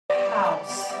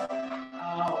house.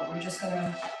 We're just going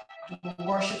to do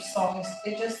worship songs.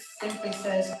 It just simply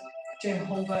says,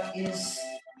 Jehovah is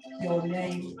your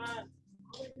name.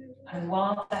 And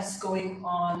while that's going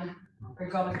on, we're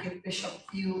going to give Bishop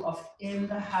view of in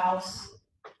the house.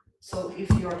 So if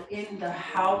you're in the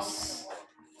house,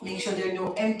 make sure there are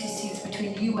no empty seats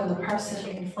between you and the person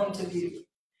in front of you.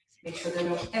 Make sure there are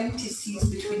no empty seats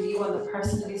between you and the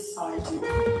person beside you.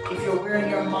 If you're wearing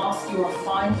your mask, you are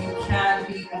fine. You can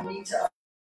be a meter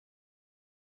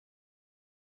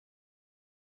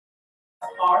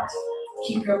apart.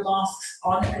 Keep your masks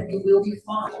on and you will be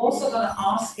fine. I'm also going to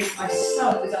ask if my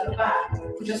son is at the back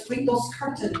to just bring those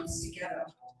curtains together.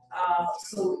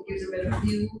 So it gives a better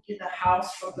view in the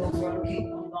house for those who are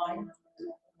looking online.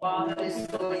 While that is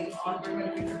going on, we're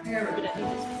going to be preparing.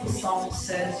 The song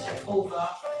says, Jehovah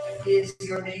is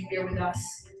your name here with us.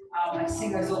 My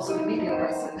singer is also the media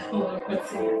person.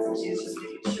 So she's just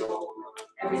making sure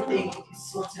everything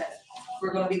is sorted.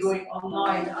 We're going to be going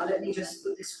online. Let me just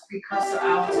put this precursor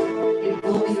out. It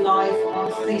will be live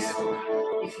on Facebook.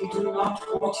 If you do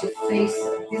not want your face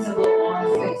visible on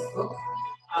Facebook,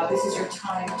 this is your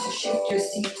time to shift your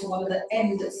seat to one of the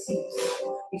end seats.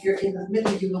 If you're in the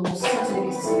middle, you will most certainly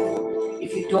be seen.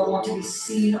 If you don't want to be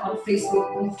seen on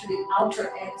Facebook, move to the outer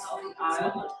ends of the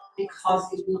aisle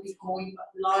because it will be going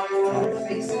live on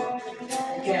Facebook.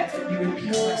 Again, let me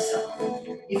repeat myself.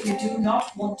 If you do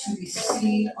not want to be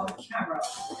seen on camera,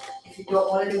 if you don't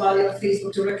want anybody on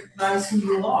Facebook to recognize who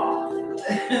you are,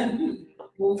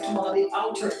 move to one of the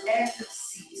outer end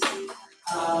seats.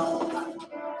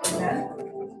 Amen.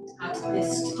 At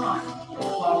this time,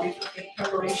 while we in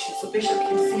preparation, so Bishop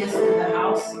can see us in the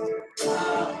house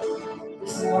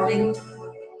this morning.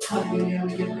 Hallelujah,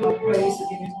 we give God praise, we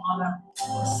give Him honor.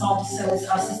 The song says,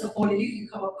 Sister Pauline, you can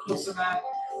come up closer, man.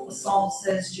 The song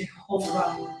says, Jehovah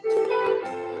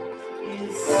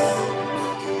is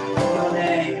your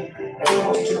name. I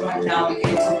want you to right now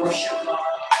begin to worship God.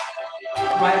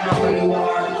 Right now where you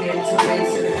are, begin to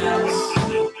raise your hands.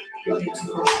 Begin to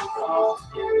worship God.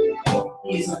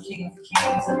 He is our King of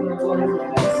Kings and Lord of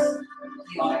Lords.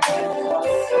 We honor Him because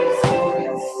He is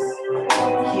glorious.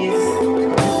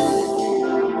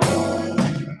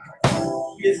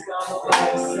 He is God all by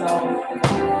Himself.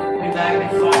 We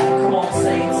magnify Him. Come on,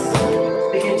 saints.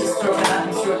 Begin to stir an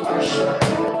atmosphere of worship.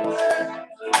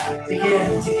 Begin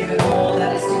to give Him all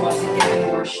that is to us and give Him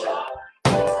worship.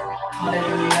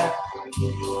 Hallelujah.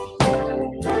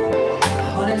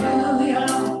 Hallelujah.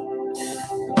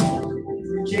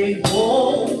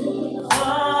 Jehovah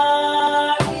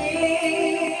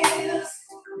is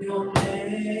your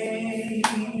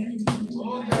name.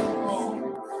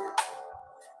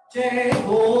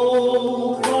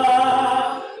 Jehovah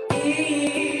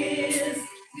is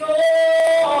your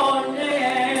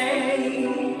name.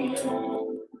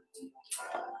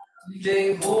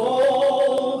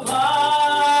 Jehovah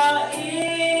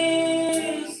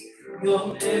is your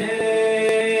name.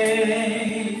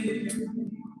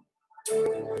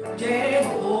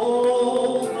 Jehovah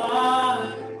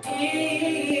is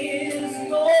your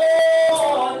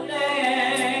name.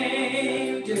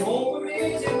 Jehovah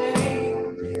is your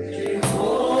name.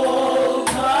 Jehovah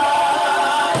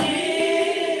is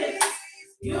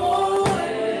your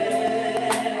name.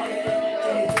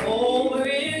 Jehovah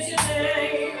is your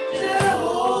name.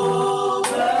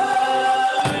 Jehovah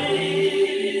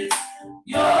is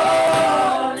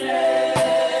your name.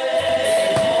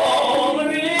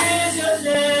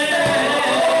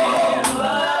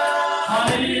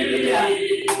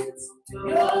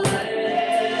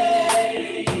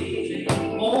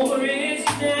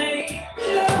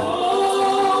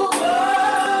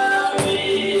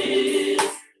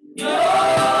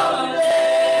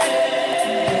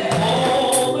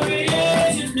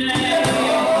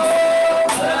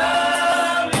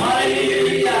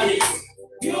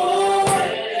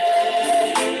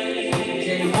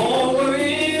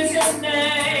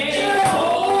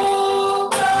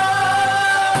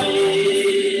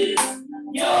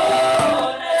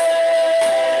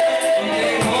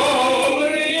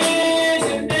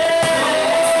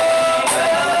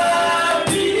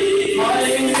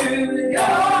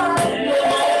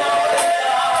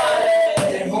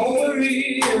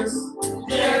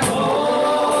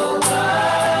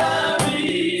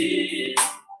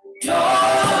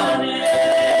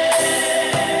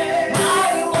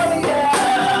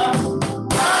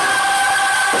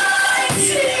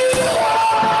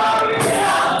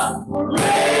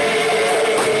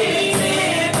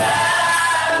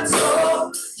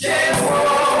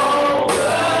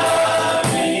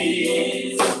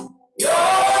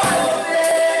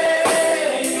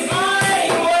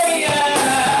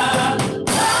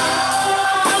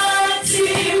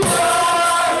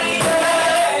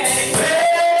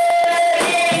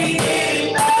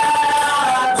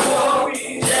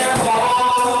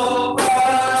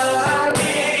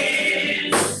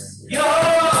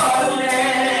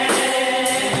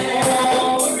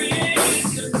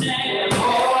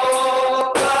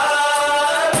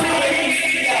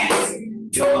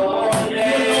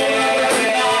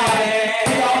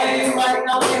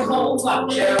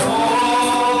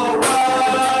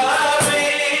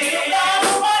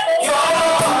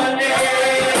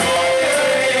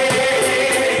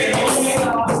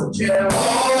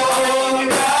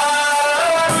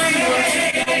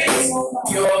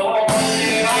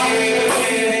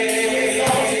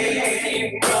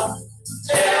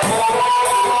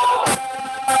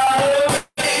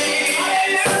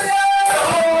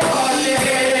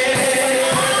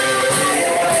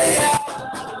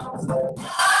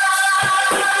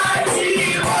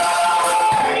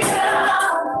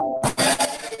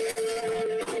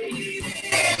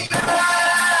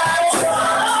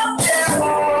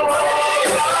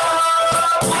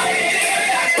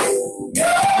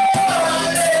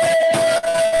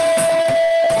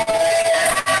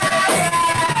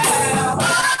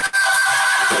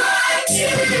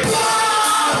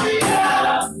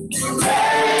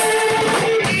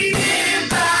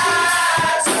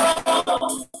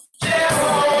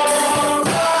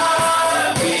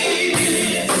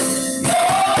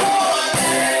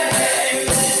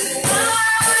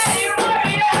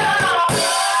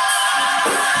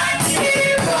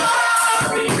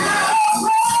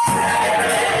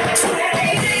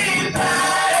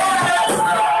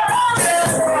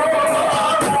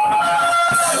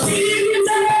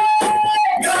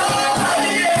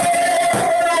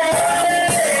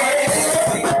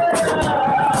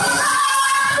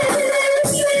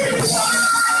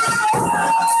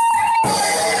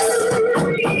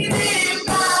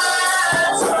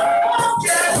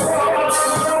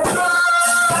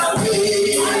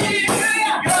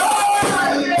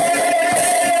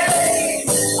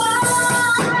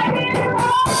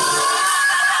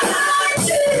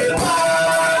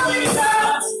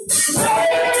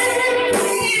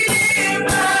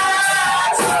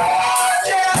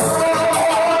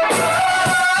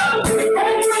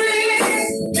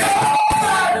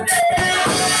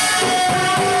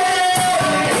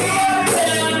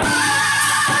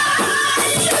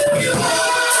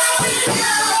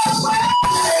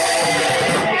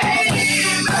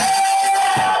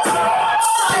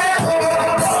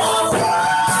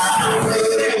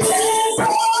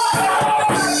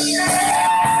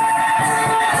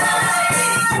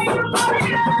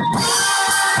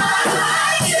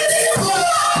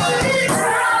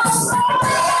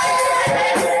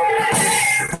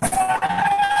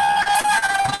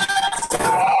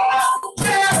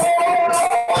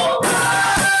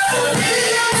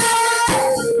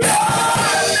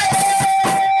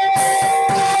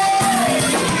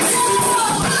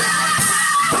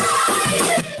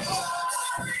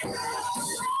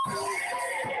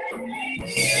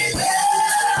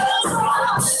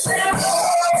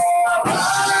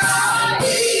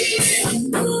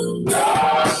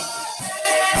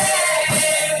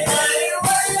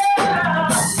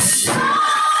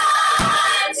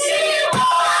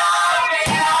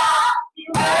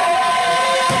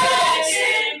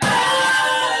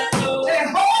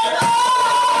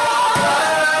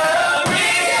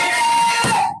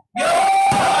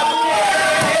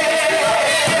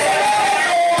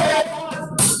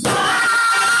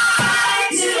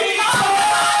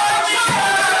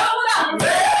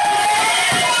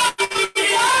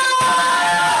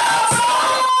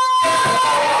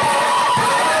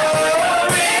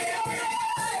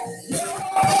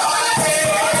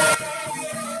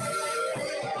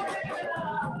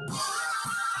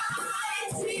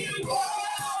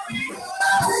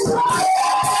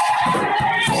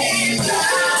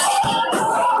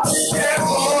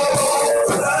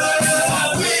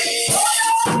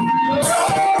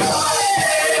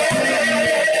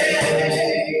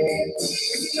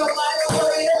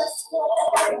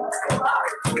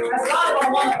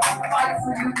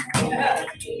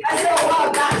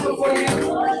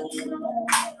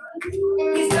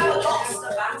 He's never lost a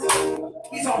battle.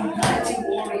 He's a mighty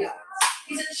warrior.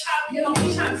 He's a champion of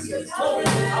champions. Glory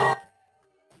to God.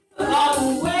 The God who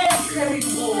wins every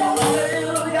war.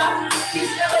 Hallelujah.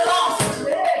 He's never lost.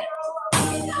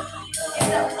 He's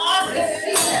an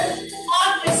undefeated,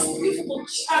 undisputable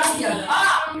champion.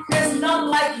 There's none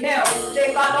like him.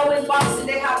 They got all in boxing.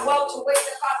 They have welterweight.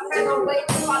 They got featherweight.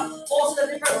 They got all the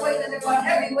different weight, and they got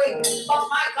heavyweight. But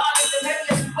my God is the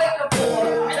heaviest weight of all.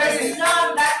 There's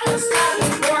none that can stand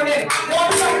before him.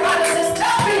 One somebody says,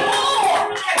 tell me who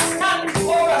can stand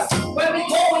before us when we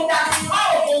go in that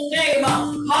powerful name.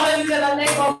 Hallelujah, the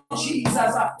name of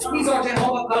Jesus. He's our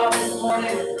Jehovah God this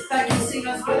morning. Thank you,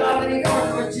 singers, without any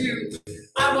further ado.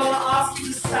 I'm going to ask you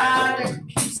to stand and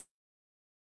keep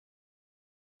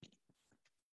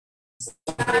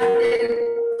standing.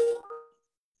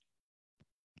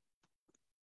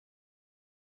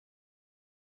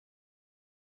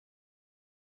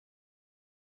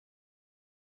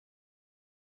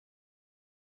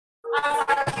 As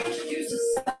I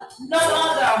introduce none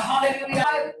other, hallelujah,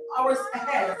 5 hours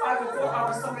ahead, 5 or 4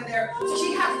 hours, somewhere there. So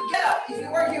she had to get up. If you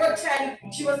were here at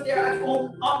 10, she was there at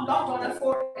home, knocked on at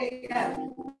 4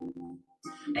 a.m.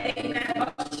 Amen.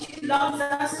 But she loves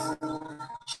us.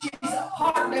 She's a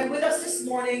partner with us this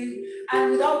morning.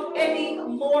 And without any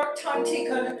more time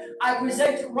taken, I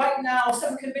present right now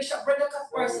Second Bishop Brenda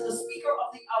Cuthbert, the speaker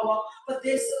of the hour, for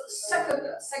this second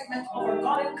segment of our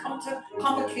God Encounter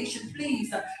Convocation.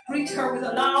 Please greet her with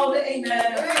a loud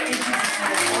amen.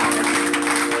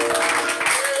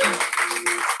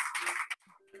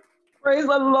 Praise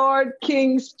the Lord,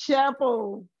 King's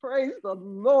Chapel. Praise the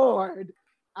Lord.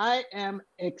 I am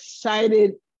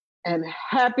excited and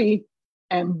happy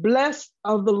and blessed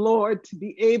of the Lord to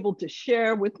be able to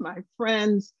share with my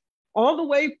friends all the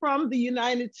way from the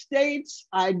United States.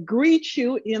 I greet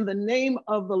you in the name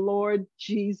of the Lord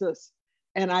Jesus,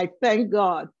 and I thank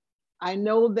God. I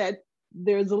know that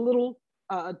there's a little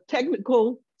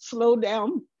technical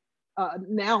slowdown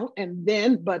now and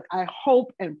then, but I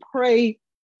hope and pray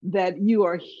that you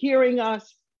are hearing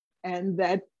us and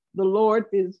that the Lord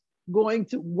is going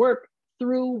to work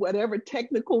through whatever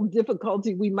technical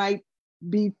difficulty we might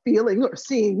be feeling or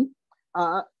seeing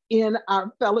in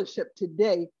our fellowship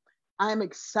today. I'm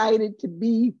excited to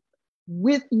be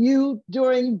with you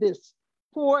during this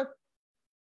 4th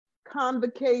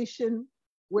convocation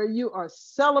where you are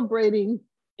celebrating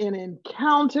an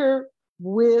encounter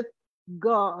with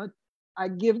God. I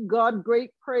give God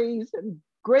great praise and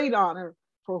great honor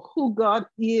for who God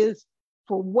is,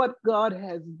 for what God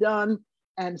has done,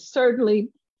 and certainly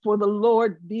for the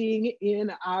Lord being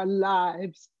in our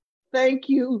lives. Thank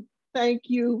you,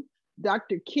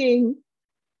 Dr. King.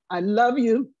 I love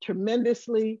you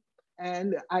tremendously,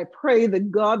 and I pray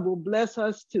that God will bless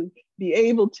us to be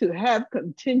able to have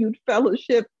continued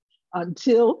fellowship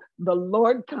until the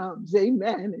Lord comes,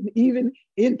 amen, and even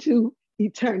into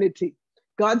eternity.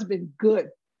 God's been good.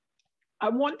 I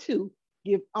want to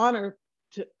give honor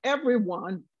to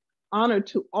everyone, honor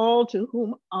to all to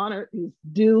whom honor is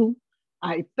due.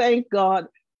 I thank God,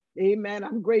 amen.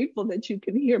 I'm grateful that you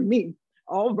can hear me.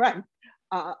 All right.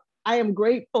 I am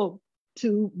grateful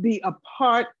to be a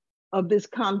part of this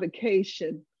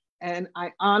convocation, and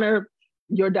I honor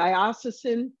your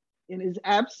diocesan in his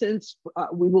absence.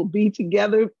 We will be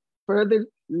together further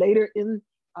later in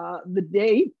the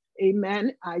day.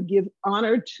 Amen. I give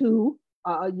honor to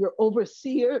your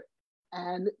overseer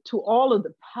and to all of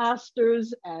the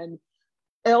pastors and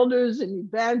elders and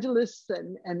evangelists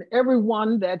and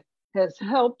everyone that has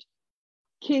helped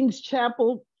King's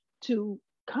Chapel to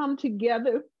come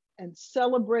together and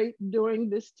celebrate during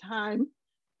this time.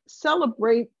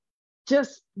 Celebrate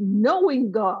just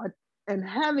knowing God and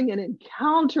having an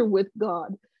encounter with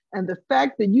God, and the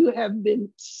fact that you have been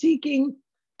seeking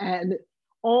and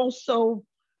also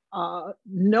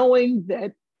knowing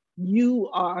that you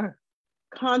are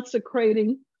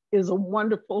consecrating is a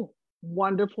wonderful,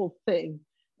 wonderful thing.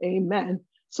 Amen.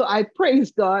 So I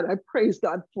praise God. I praise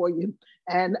God for you.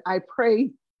 And I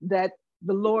pray that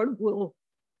the Lord will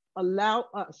allow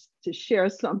us to share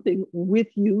something with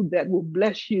you that will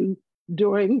bless you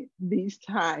during these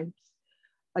times.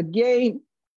 Again,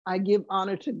 I give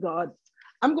honor to God.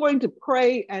 I'm going to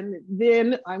pray, and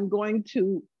then I'm going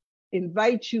to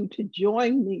invite you to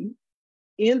join me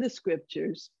in the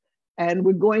scriptures and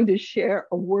we're going to share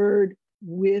a word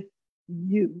with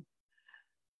you.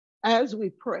 As we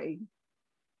pray,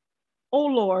 oh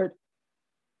Lord,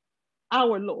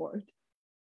 our Lord,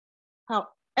 how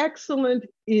excellent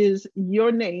is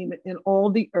your name in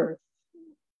all the earth,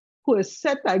 who has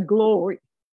set thy glory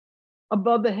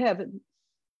above the heavens.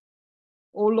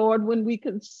 Oh Lord, when we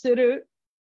consider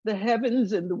the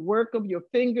heavens and the work of your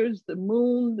fingers, the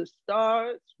moon, the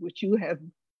stars, which you have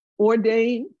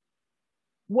ordained,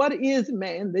 what is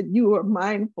man that you are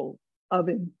mindful of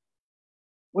him?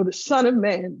 Or the Son of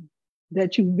Man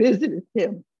that you visited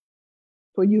him?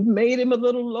 For you've made him a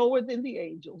little lower than the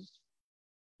angels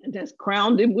and has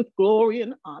crowned him with glory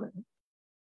and honor.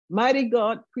 Mighty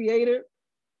God, creator,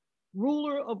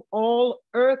 ruler of all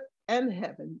earth and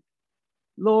heaven,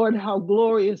 Lord, how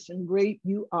glorious and great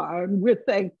you are. And we're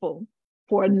thankful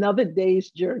for another day's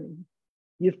journey.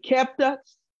 You've kept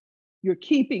us, you're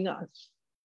keeping us.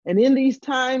 And in these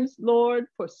times, Lord,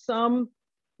 for some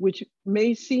which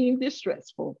may seem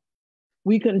distressful,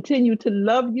 we continue to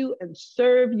love you and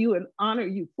serve you and honor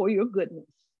you for your goodness.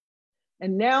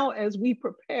 And now as we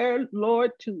prepare,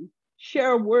 Lord, to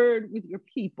share a word with your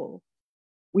people,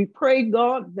 we pray,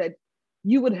 God, that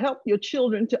you would help your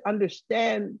children to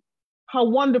understand how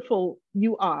wonderful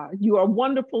you are. You are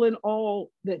wonderful in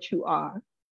all that you are,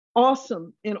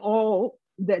 awesome in all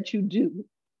that you do,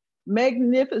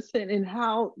 magnificent in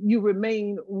how you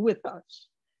remain with us.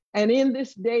 And in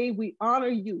this day, we honor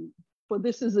you, for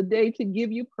this is a day to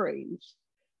give you praise.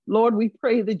 Lord, we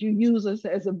pray that you use us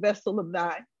as a vessel of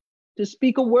thine to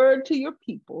speak a word to your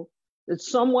people, that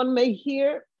someone may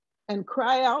hear and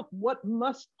cry out, what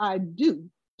must I do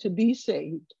to be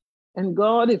saved? And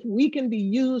God, if we can be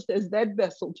used as that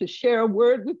vessel to share a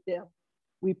word with them,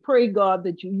 we pray, God,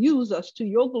 that you use us to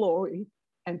your glory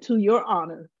and to your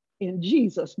honor. In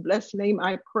Jesus' blessed name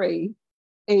I pray,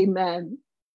 amen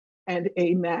and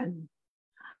amen.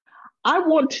 I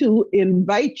want to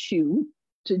invite you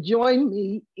to join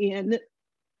me in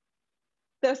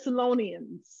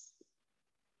Thessalonians,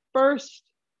 1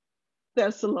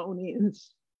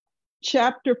 Thessalonians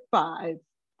chapter 5,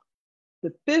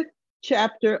 the 5th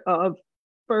chapter of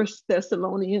 1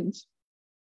 Thessalonians.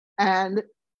 And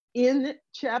in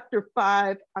chapter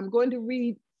 5, I'm going to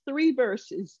read 3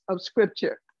 verses of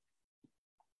scripture.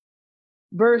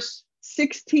 Verse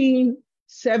 16,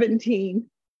 17,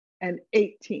 and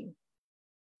 18.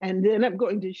 And then I'm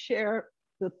going to share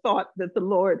the thought that the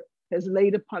Lord has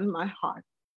laid upon my heart.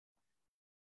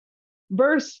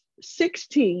 Verse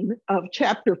 16 of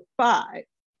chapter 5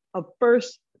 of 1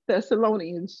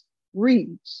 Thessalonians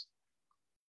reads,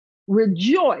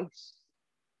 rejoice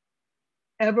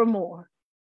evermore.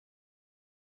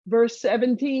 Verse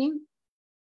 17,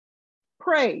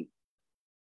 pray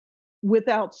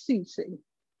without ceasing.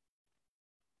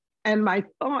 And my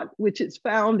thought, which is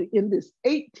found in this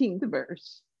 18th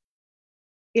verse,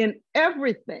 in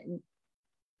everything,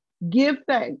 give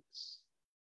thanks,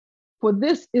 for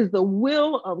this is the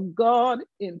will of God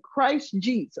in Christ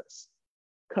Jesus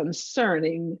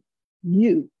concerning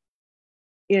you.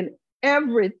 In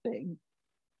everything,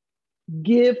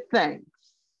 give thanks,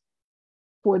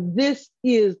 for this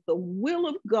is the will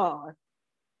of God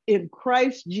in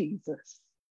Christ Jesus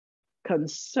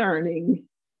concerning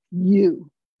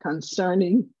you,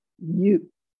 concerning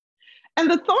you. And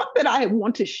the thought that I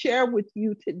want to share with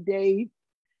you today,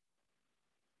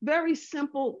 very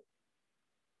simple,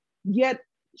 yet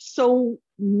so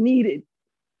needed.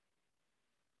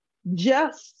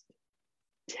 Just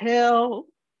tell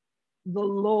the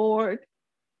Lord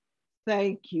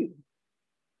thank you.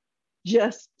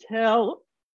 Just tell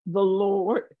the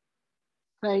Lord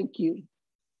thank you.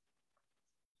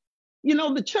 You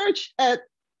know, the church at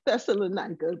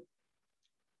Thessalonica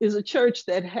is a church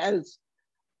that has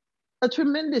a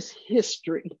tremendous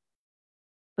history,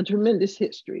 a tremendous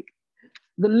history.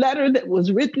 The letter that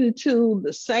was written to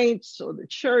the saints or the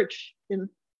church in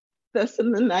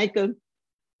Thessalonica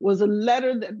was a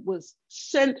letter that was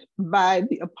sent by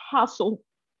the apostle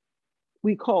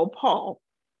we call Paul.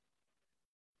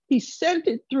 He sent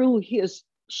it through his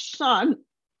son,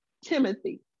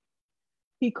 Timothy.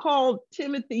 He called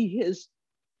Timothy his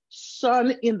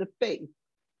son in the faith.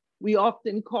 We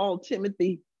often call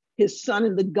Timothy his son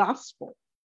in the gospel.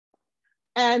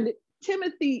 And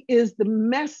Timothy is the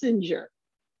messenger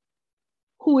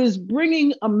who is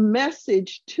bringing a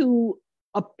message to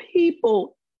a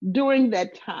people during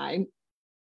that time,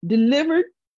 delivered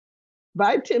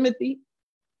by Timothy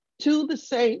to the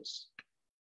saints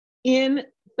in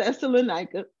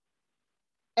Thessalonica.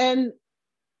 And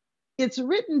it's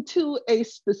written to a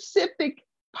specific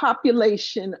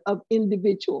population of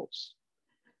individuals.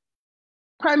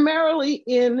 primarily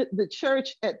in the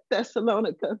church at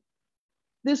Thessalonica.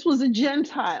 This was a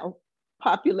Gentile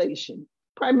population,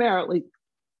 primarily.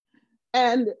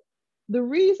 And the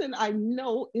reason I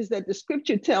know is that the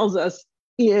scripture tells us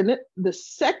in the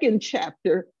second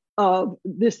chapter of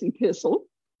this epistle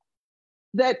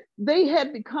that they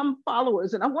had become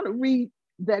followers. And I want to read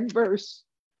that verse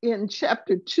in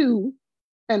chapter 2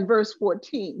 and verse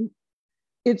 14.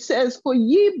 It says, "For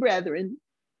ye, brethren,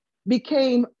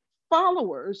 became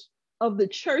followers of the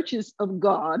churches of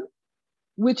God,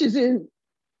 which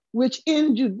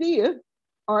in Judea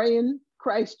are in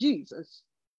Christ Jesus.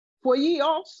 For ye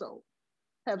also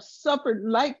have suffered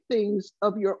like things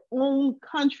of your own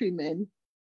countrymen,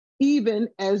 even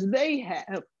as they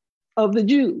have of the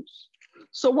Jews."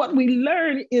 So what we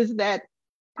learn is that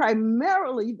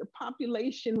primarily the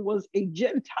population was a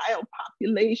Gentile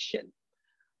population,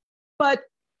 but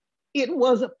it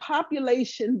was a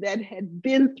population that had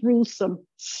been through some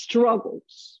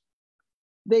struggles.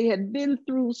 They had been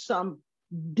through some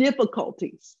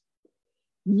difficulties.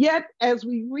 Yet, as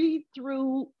we read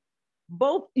through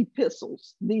both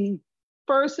epistles, the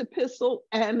first epistle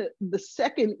and the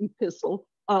second epistle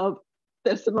of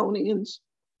Thessalonians,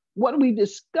 what we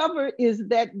discover is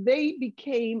that they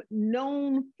became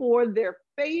known for their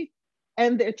faith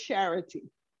and their charity.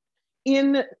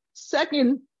 In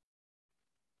 2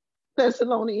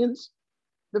 Thessalonians,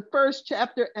 the first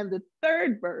chapter and the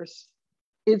third verse,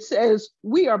 it says,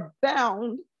 "We are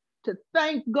bound to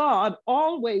thank God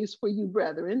always for you,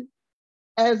 brethren,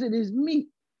 as it is meet,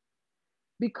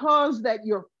 because that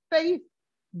your faith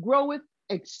groweth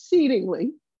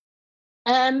exceedingly,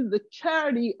 and the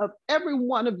charity of every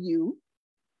one of you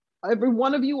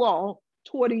all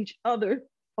toward each other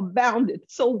abounded."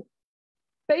 So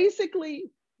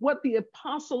basically what the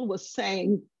apostle was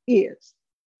saying is,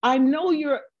 I know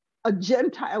you're a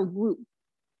Gentile group,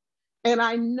 and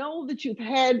I know that you've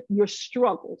had your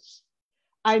struggles.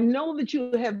 I know that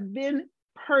you have been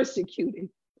persecuted.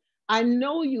 I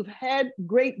know you've had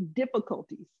great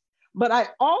difficulties, but I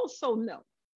also know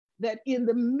that in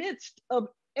the midst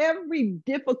of every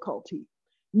difficulty,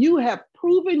 you have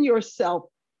proven yourself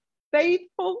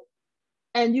faithful,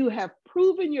 and you have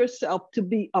proven yourself to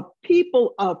be a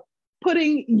people of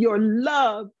putting your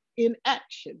love in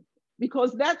action,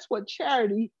 because that's what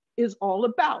charity is all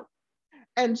about.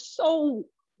 And so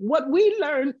what we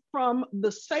learn from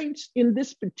the saints in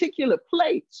this particular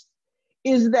place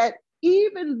is that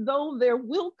even though there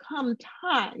will come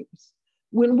times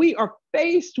when we are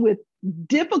faced with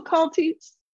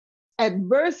difficulties,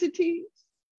 adversities,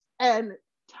 and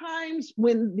times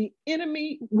when the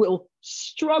enemy will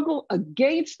struggle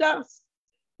against us,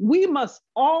 we must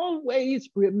always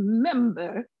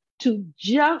remember to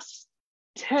just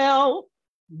tell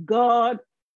God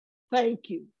thank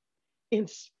you in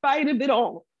spite of it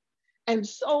all. And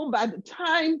so by the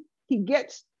time he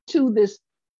gets to this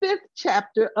 5th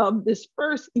chapter of this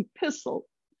first epistle,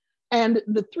 and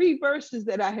the 3 verses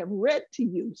that I have read to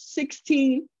you,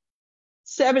 16,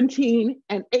 17,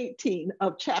 and 18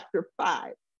 of chapter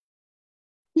 5,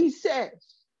 he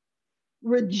says,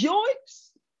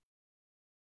 "Rejoice,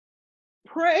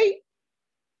 pray,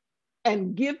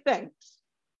 and give thanks."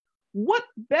 What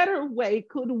better way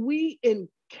could we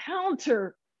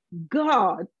encounter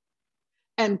God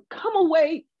and come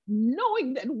away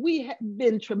knowing that we have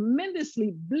been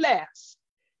tremendously blessed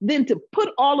than to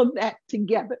put all of that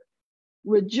together?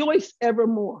 Rejoice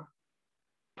evermore,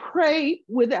 pray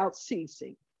without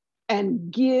ceasing,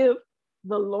 and give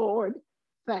the Lord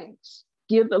thanks.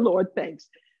 Give the Lord thanks.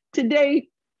 Today,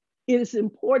 it is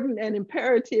important and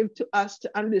imperative to us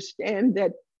to understand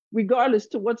that regardless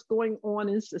to what's going on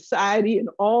in society and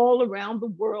all around the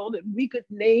world, and we could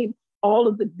name all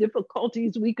of the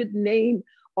difficulties, we could name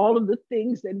all of the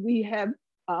things that we have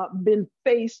been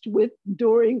faced with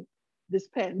during this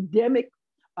pandemic,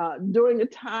 during a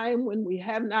time when we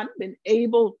have not been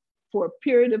able for a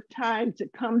period of time to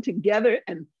come together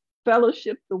and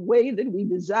fellowship the way that we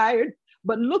desired.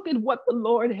 But look at what the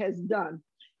Lord has done.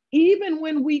 Even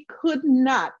when we could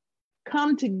not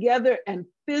come together and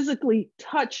physically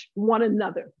touch one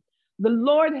another, the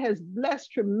Lord has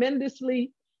blessed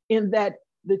tremendously in that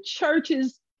the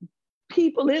churches,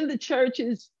 people in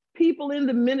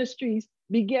the ministries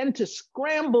began to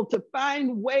scramble to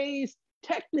find ways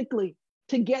technically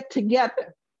to get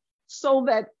together so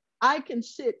that I can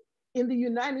sit in the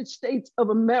United States of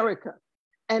America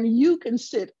and you can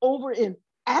sit over in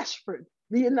Ashford,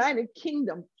 the United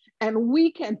Kingdom, and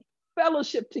we can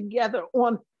fellowship together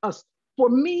on us. For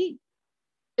me,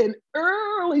 an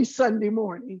early Sunday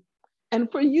morning,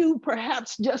 and for you,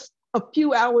 perhaps just a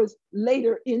few hours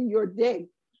later in your day.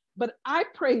 But I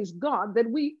praise God that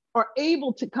we are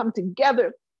able to come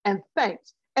together and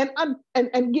thanks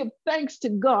and give thanks to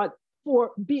God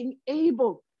for being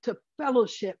able to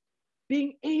fellowship,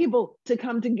 being able to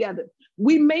come together.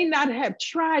 We may not have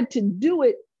tried to do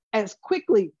it as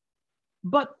quickly,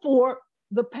 but for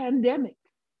the pandemic.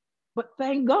 But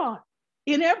thank God,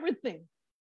 in everything,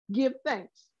 give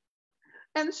thanks.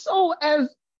 And so as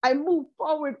I move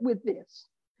forward with this,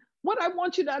 what I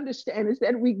want you to understand is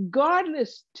that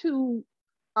regardless to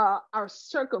our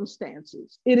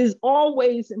circumstances, it is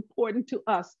always important to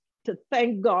us to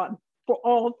thank God for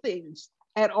all things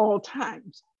at all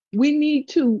times. We need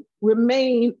to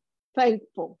remain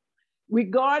thankful,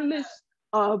 regardless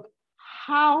of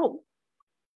how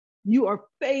you are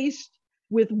faced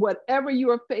with whatever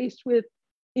you are faced with.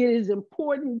 It is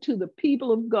important to the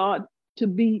people of God to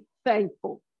be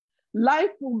thankful.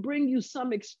 Life will bring you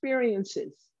some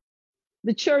experiences.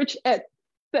 The church at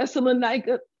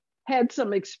Thessalonica had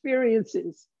some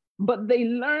experiences, but they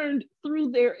learned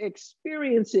through their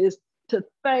experiences to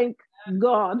thank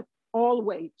God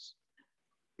always.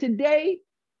 Today,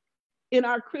 in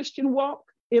our Christian walk,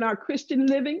 in our Christian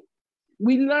living,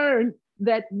 we learn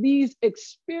that these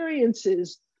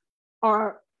experiences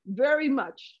are very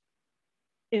much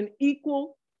an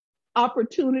equal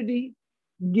opportunity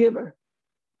giver.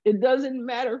 It doesn't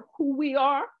matter who we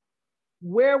are,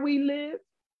 where we live,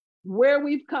 where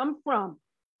we've come from.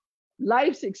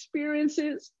 Life's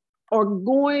experiences are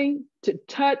going to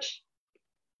touch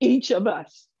each of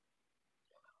us.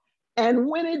 And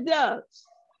when it does,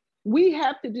 we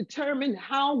have to determine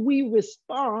how we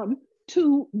respond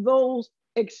to those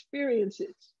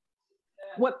experiences.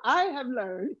 What I have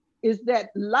learned is that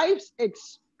life's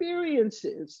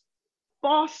experiences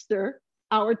foster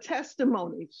our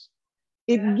testimonies.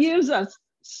 It gives us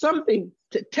something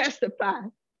to testify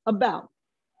about.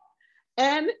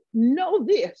 And know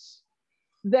this,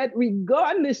 that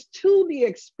regardless to the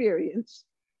experience,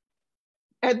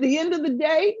 at the end of the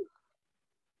day,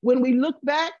 when we look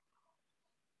back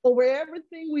over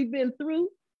everything we've been through,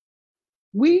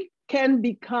 we can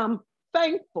become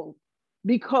thankful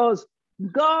because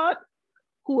God,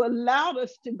 who allowed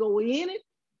us to go in it,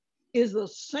 is the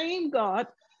same God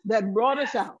that brought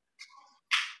us out.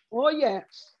 Oh,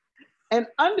 yes. And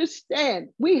understand,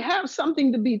 we have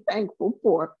something to be thankful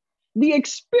for. The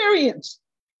experience,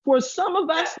 for some of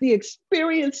us, the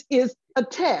experience is a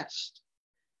test.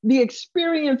 The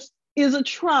experience is a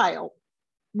trial.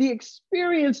 The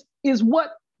experience is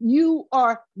what you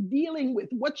are dealing with,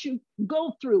 what you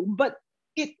go through, but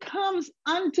it comes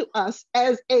unto us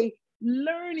as a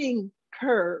learning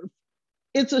curve.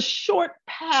 It's a short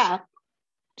path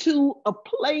to a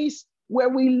place where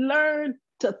we learn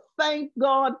to thank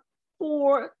God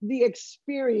for the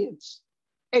experience.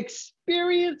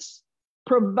 Experience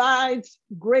provides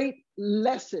great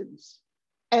lessons,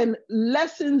 and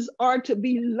lessons are to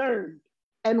be learned.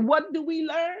 And what do we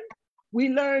learn? We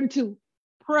learn to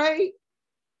pray,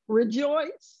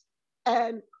 rejoice,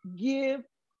 and give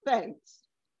thanks.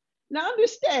 Now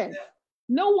understand,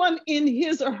 no one in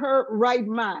his or her right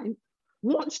mind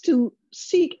wants to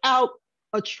seek out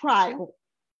a trial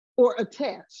or a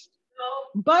test.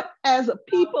 But as a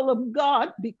people of God,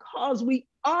 because we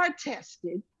are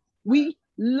tested, we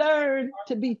learn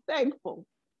to be thankful.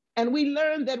 And we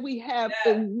learn that we have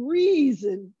a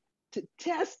reason to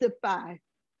testify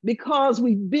because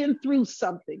we've been through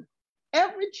something.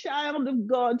 Every child of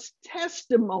God's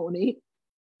testimony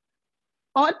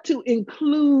ought to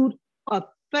include a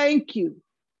thank you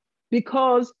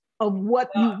because of what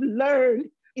you've learned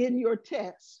in your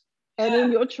test and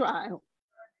in your trial.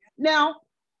 Now,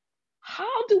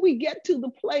 how do we get to the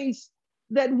place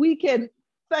that we can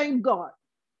thank God?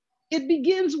 It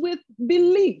begins with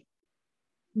belief.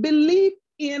 Belief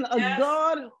in a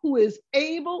God who is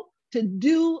able to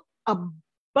do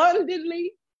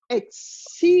abundantly,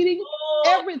 exceeding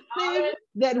everything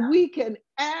that we can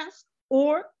ask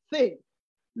or think.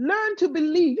 Learn to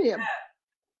believe him.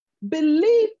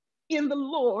 Belief in the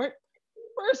Lord,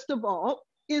 first of all,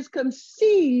 is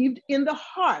conceived in the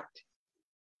heart.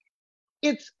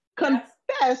 It's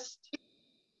confessed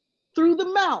through the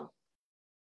mouth.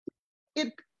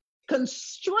 It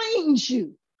constrains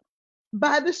you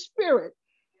by the Spirit,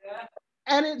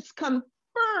 and it's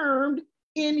confirmed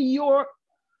in your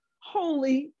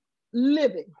holy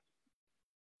living.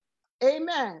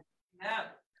 Amen.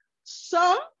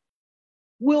 Some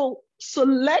will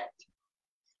select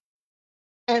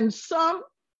and some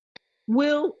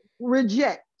will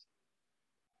reject.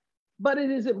 But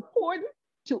it is important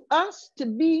to us to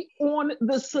be on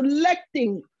the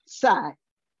selecting side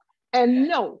and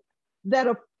know that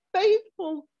a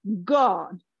faithful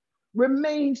God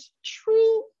remains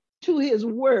true to his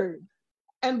word.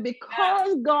 And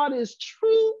because God is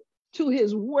true to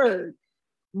his word,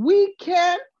 we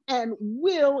can and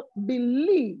will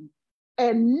believe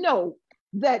and know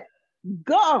that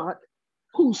God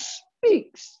who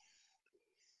speaks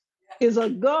is a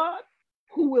God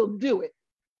who will do it.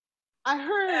 I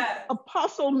heard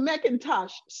Apostle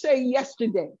McIntosh say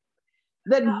yesterday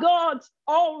that God's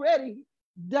already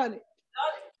done it.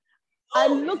 I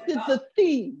looked at the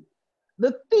theme.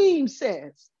 The theme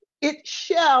says, it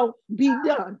shall be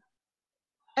done.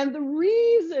 And the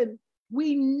reason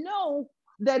we know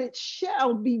that it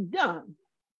shall be done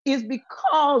is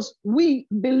because we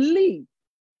believe.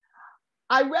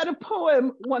 I read a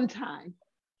poem one time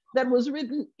that was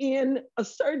written in a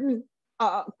certain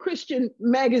Christian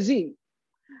magazine.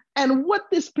 And what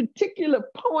this particular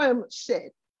poem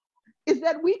said is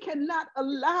that we cannot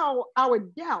allow our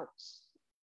doubts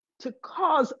to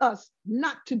cause us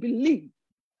not to believe.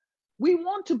 We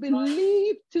want to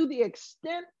believe to the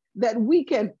extent that we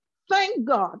can thank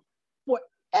God for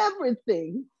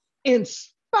everything in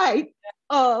spite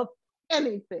of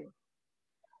anything.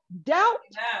 Doubt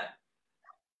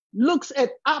looks at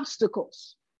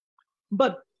obstacles,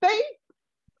 but faith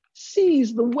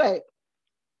sees the way.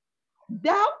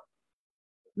 Doubt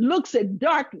looks at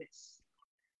darkness,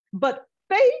 but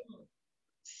faith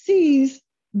sees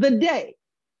the day.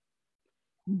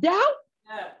 Doubt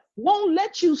won't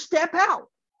let you step out,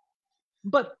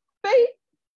 but faith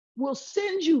will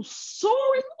send you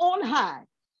soaring on high.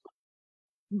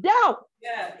 Doubt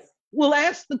will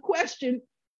ask the question,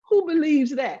 who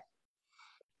believes that?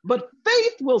 But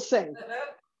faith will say,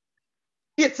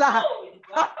 it's I.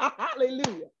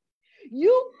 Hallelujah.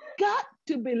 You got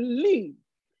to believe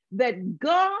that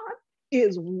God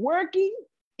is working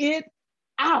it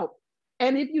out.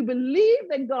 And if you believe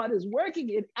that God is working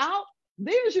it out,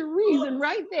 there's your reason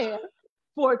right there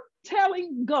for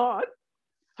telling God,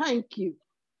 thank you,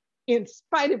 in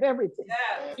spite of everything.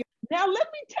 Now, let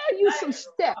me tell you some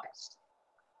steps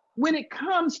when it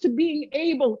comes to being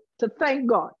able to thank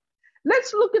God.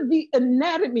 Let's look at the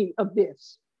anatomy of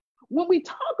this. When we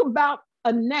talk about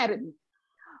anatomy,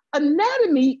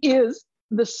 anatomy is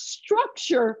the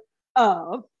structure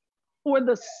of, or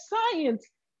the science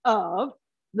of,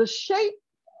 the shape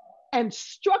and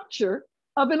structure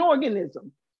of an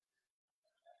organism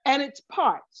and its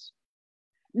parts.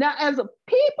 Now, as a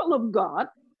people of God,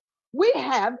 we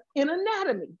have an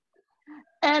anatomy.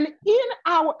 And in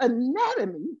our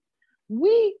anatomy,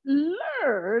 we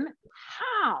learn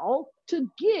how to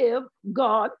give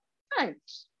God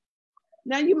thanks.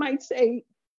 Now, you might say,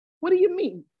 what do you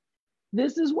mean?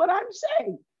 This is what I'm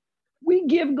saying. We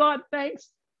give God thanks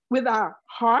with our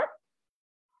heart,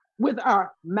 with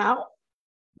our mouth,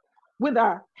 with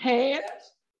our hands,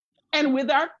 and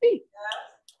with our feet.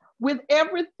 With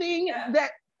everything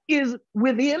that is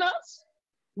within us,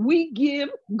 we give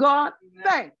God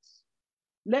thanks.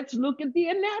 Let's look at the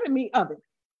anatomy of it.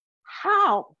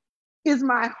 How is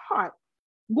my heart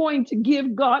going to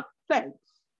give God thanks?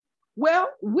 Well,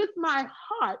 with my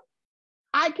heart,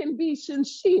 I can be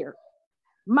sincere.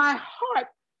 My heart,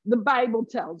 the Bible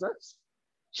tells us,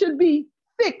 should be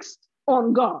fixed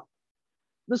on God.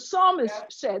 The psalmist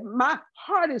said, my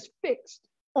heart is fixed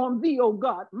on thee, O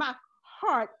God. My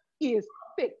heart is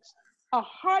fixed. A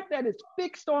heart that is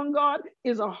fixed on God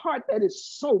is a heart that is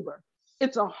sober.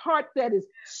 It's a heart that is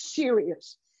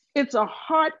serious. It's a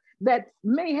heart that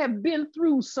may have been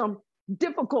through some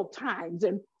difficult times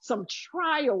and some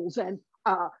trials and,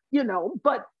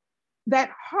 but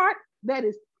that heart that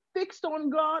is fixed on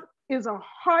God is a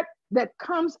heart that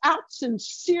comes out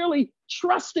sincerely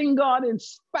trusting God in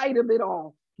spite of it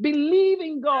all,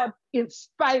 believing God in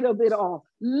spite of it all,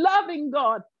 loving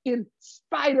God in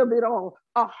spite of it all.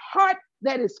 A heart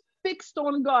that is fixed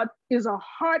on God is a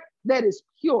heart that is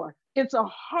pure. It's a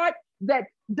heart that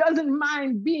doesn't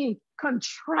mind being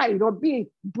contrite or being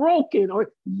broken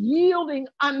or yielding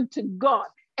unto God.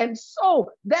 And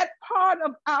so that part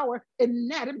of our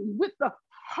anatomy, with the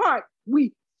heart,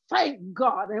 we thank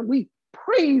God and we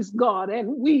praise God and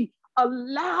we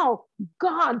allow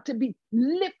God to be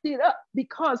lifted up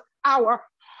because our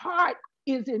heart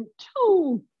is in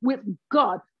tune with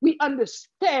God. We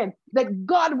understand that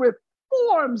God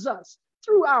reforms us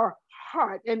through our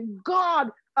heart and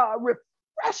God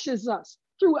refreshes us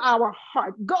through our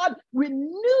heart. God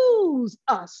renews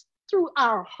us through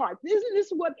our heart. Isn't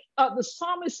this what the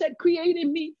psalmist said? Create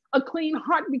in me a clean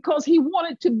heart, because he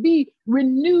wanted to be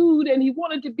renewed and he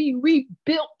wanted to be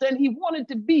rebuilt and he wanted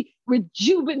to be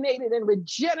rejuvenated and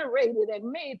regenerated and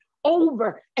made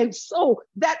over. And so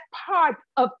that part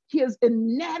of his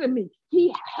anatomy,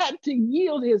 he had to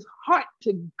yield his heart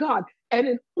to God. And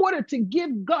in order to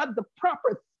give God the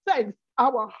proper thanks,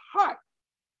 our heart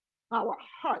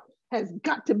has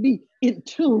got to be in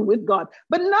tune with God.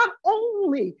 But not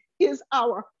only is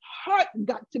our heart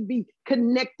got to be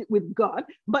connected with God,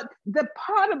 but the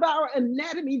part of our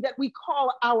anatomy that we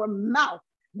call our mouth,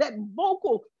 that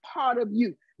vocal part of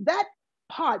you, that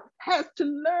part has to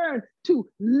learn to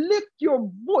lift your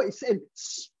voice and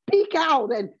speak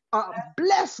out and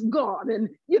bless God. And,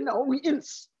 in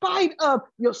spite of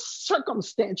your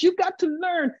circumstance, you've got to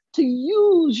learn to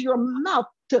use your mouth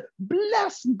to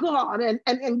bless God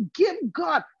and give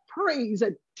God praise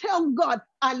and tell God,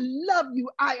 I love you,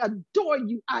 I adore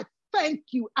you, I thank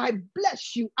you, I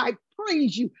bless you, I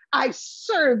praise you, I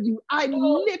serve you, I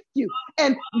lift you.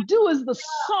 And do as the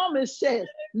psalmist says,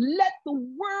 let the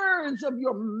words of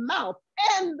your mouth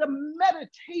and the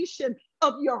meditation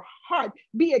of your heart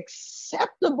be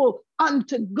acceptable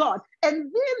unto God.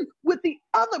 And then with the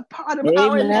other part of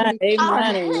our anatomy, our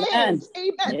hands,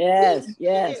 amen. Yes, these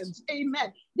yes. hands,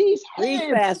 amen. These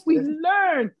hands, we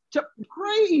learn to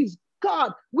praise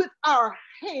God with our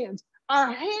hands.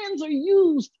 Our hands are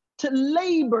used to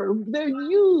labor. They're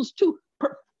used to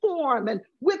perform. And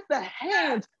with the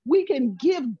hands, we can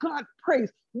give God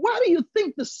praise. Why do you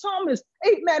think the psalmist,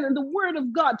 amen, and the word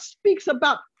of God speaks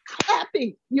about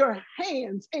clapping your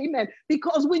hands, amen?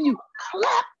 Because when you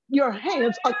clap your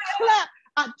hands, a clap,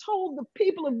 I told the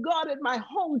people of God at my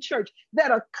home church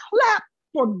that a clap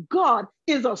for God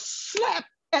is a slap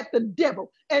at the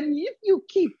devil. And if you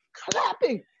keep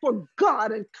clapping for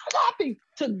God and clapping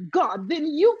to God, then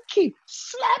you keep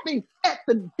slapping at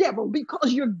the devil,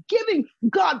 because you're giving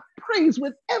God praise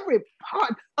with every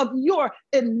part of your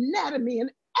anatomy.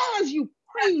 And as you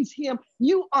praise him,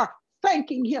 you are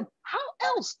thanking him. How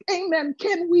else, amen,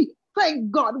 can we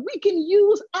thank God? We can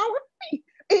use our feet,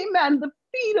 amen, the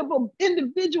feet of an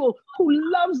individual who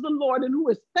loves the Lord and who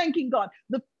is thanking God.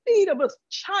 The feet of a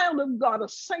child of God, a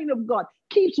saint of God,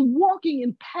 keeps walking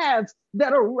in paths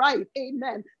that are right,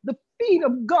 amen. The feet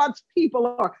of God's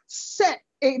people are set,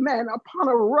 amen, upon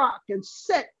a rock and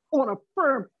set on a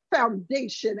firm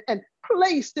foundation and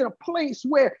placed in a place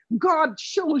where God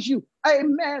shows you,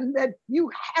 amen, that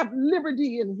you have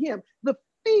liberty in him. The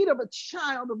feet of a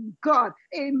child of God,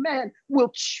 amen,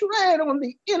 will tread on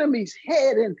the enemy's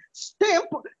head and stamp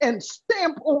on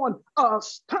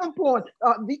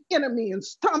the enemy and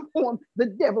stomp on the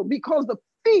devil, because the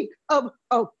feet of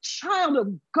a child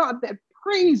of God that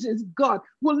praises God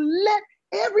will let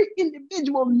every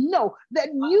individual know that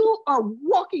you are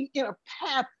walking in a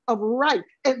path of right.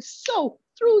 And so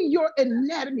through your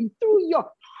anatomy, through your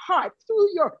heart, through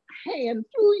your hand,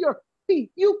 through your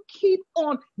feet, you keep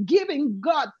on giving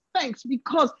God thanks,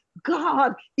 because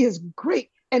God is great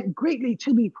and greatly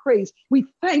to be praised. We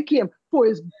thank him for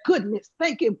his goodness.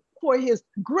 Thank him for his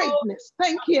greatness.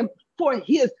 Thank him for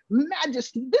his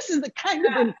majesty. This is the kind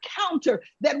of encounter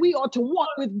that we ought to walk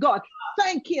with God.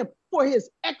 Thank him for his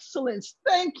excellence.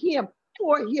 Thank him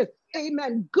for his,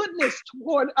 amen, goodness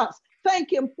toward us.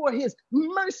 Thank him for his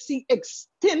mercy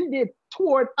extended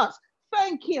toward us.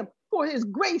 Thank him for his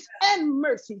grace and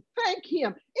mercy. Thank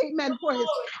him, amen, for his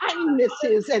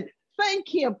kindnesses, and thank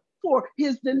him for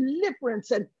his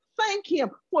deliverance, and thank him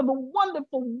for the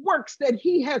wonderful works that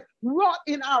he has wrought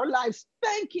in our lives.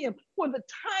 Thank him for the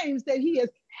times that he has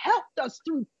helped us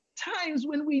through times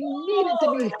when we needed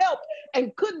to be helped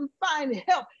and couldn't find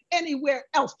help anywhere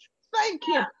else. Thank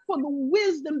him for the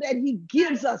wisdom that he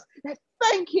gives us. And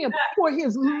thank him for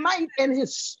his might and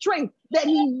his strength that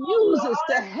he uses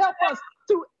to help us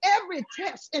through every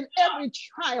test and every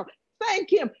trial.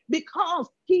 Thank him because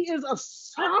he is a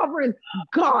sovereign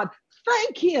God.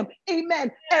 Thank him,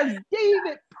 amen, as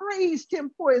David praised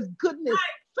him for his goodness.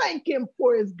 Thank him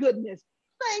for his goodness.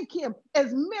 Thank him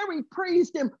as Mary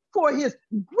praised him for his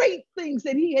great things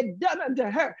that he had done unto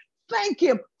her. Thank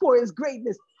him for his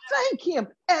greatness. Thank him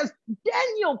as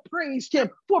Daniel praised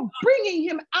him for bringing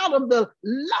him out of the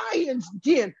lion's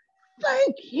den.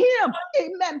 Thank him,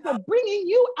 amen, for bringing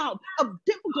you out of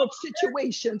difficult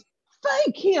situations.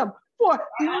 Thank him for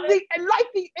like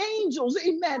the angels,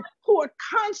 amen, who are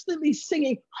constantly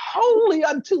singing, holy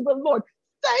unto the Lord.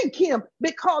 Thank him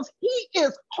because he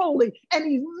is holy and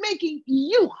he's making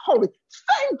you holy.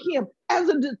 Thank him as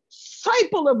a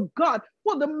disciple of God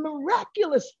for the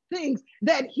miraculous things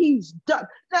that he's done.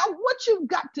 Now, what you've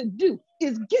got to do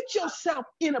is get yourself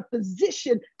in a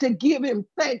position to give him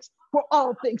thanks. for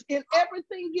all things. In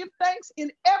everything, give thanks.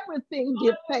 In everything,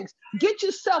 give thanks. Get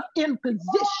yourself in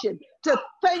position to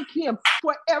thank him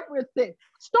for everything.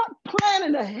 Start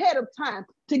planning ahead of time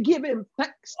to give him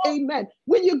thanks. Amen.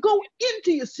 When you go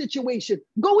into your situation,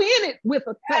 go in it with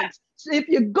a thanks. So if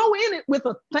you go in it with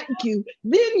a thank you,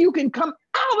 then you can come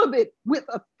out of it with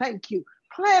a thank you.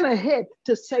 Plan ahead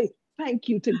to say thank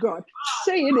you to God.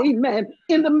 Say it, amen.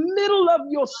 In the middle of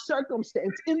your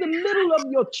circumstance, in the middle of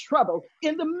your trouble,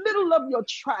 in the middle of your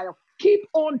trial, keep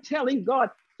on telling God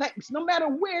thanks. No matter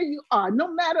where you are,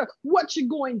 no matter what you're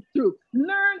going through,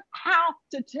 learn how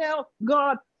to tell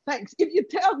God thanks. If you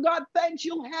tell God thanks,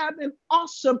 you'll have an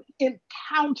awesome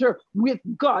encounter with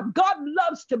God. God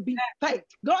loves to be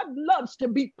thanked. God loves to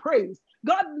be praised.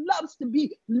 God loves to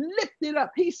be lifted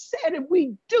up. He said if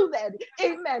we do that,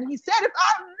 amen. He said if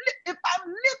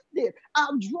I'm lifted,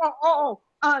 I'll draw all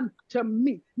unto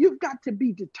me. You've got to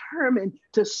be determined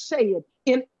to say it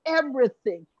in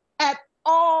everything at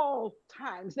all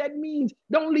times. That means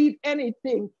don't leave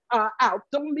anything out.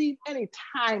 Don't leave any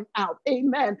time out.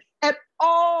 Amen. At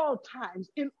all times,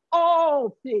 in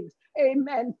all things.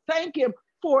 Amen. Thank him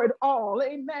for it all.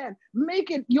 Amen.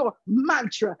 Make it your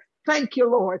mantra. Thank you,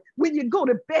 Lord. When you go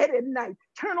to bed at night,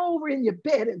 turn over in your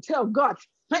bed and tell God,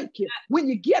 thank you. When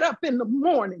you get up in the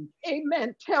morning,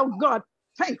 amen, tell God,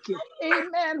 thank you.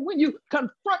 Amen. When you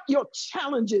confront your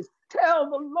challenges, tell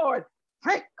the Lord,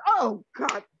 oh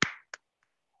God.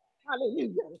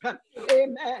 Hallelujah.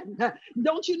 Amen.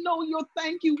 Don't you know your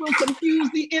thank you will confuse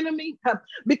the enemy?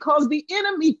 Because the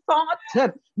enemy thought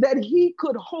that he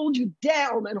could hold you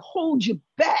down and hold you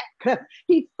back.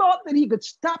 He thought that he could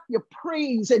stop your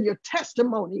praise and your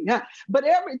testimony. But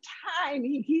every time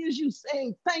he hears you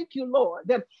saying, thank you,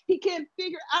 Lord, he can't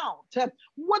figure out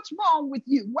what's wrong with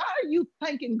you. Why are you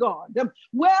thanking God?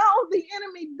 Well, the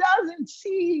enemy doesn't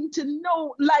seem to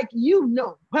know like you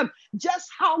know just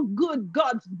how good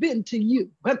God's been to you.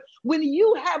 When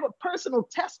you have a personal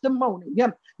testimony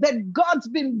that God's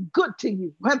been good to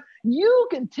you, you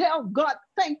can tell God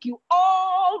thank you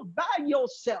all by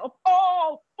yourself,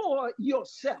 all for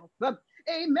yourself.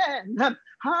 Amen.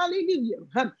 Hallelujah.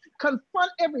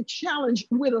 Confront every challenge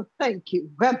with a thank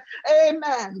you.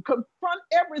 Amen. Confront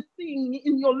everything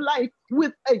in your life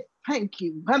with a thank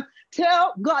you.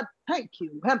 Tell God thank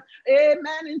you.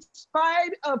 Amen. In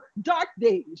spite of dark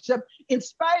days, in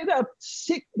spite of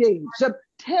sick days,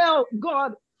 tell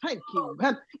God thank you.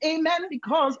 Amen.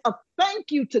 Because a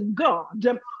thank you to God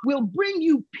will bring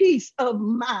you peace of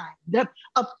mind.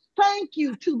 A thank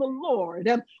you to the Lord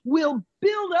will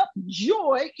build up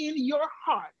joy in your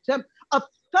heart. A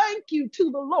thank you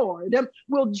to the Lord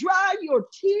will dry your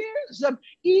tears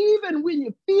even when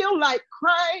you feel like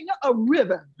crying a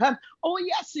river. Oh,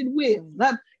 yes, it will.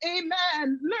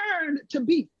 Amen. Learn to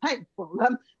be thankful.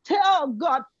 Tell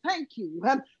God thank you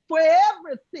for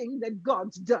everything that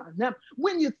God's done.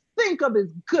 When you think of his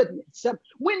goodness,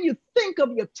 when you think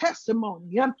of your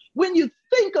testimony, when you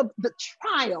think of the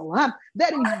trial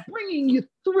that he's bringing you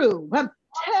through,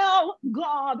 tell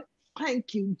God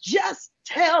thank you. Just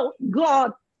tell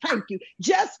God thank you.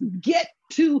 Just get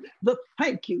to the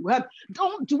thank you.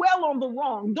 Don't dwell on the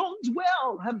wrong. Don't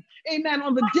dwell, amen,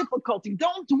 on the difficulty.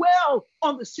 Don't dwell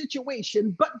on the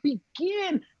situation, but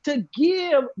begin to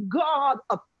give God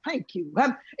a thank you.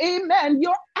 Amen.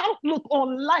 Your outlook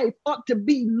on life ought to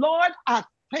be, Lord, I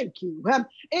thank you.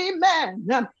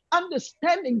 Amen.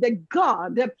 Understanding that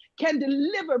God can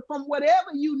deliver from whatever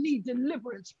you need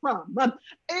deliverance from.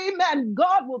 Amen.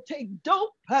 God will take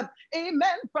dope,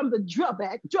 amen, from the drug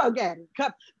addict.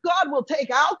 God will take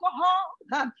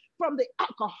alcohol from the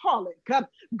alcoholic.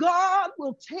 God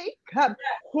will take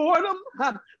whoredom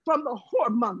from the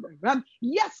whoremonger.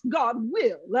 Yes, God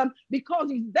will,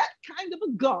 because he's that kind of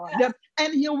a God,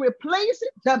 and he'll replace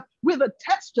it with a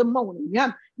testimony.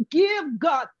 Give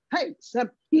God thanks.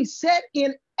 He said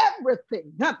in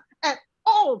everything, at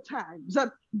all times,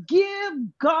 give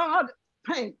God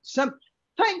thanks.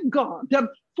 Thank God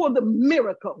for the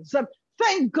miracles.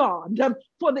 Thank God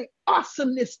for the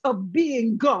awesomeness of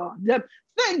being God.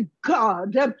 Thank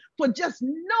God for just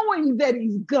knowing that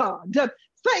he's God.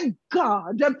 Thank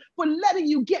God for letting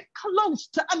you get close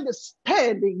to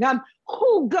understanding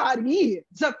who God is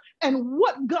and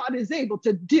what God is able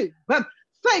to do.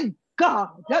 Thank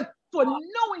God for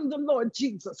knowing the Lord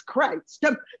Jesus Christ.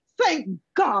 Thank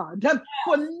God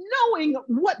for knowing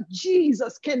what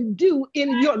Jesus can do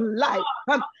in your life.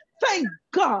 Thank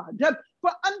God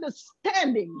for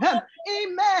understanding,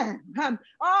 amen,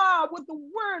 what the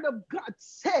word of God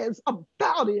says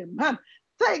about him.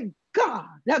 Thank God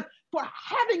for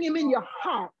having him in your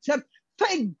heart.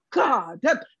 Thank God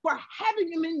for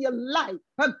having him in your life.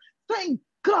 Thank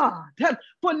God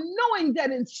for knowing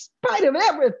that in spite of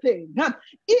everything,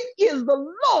 it is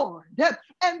the Lord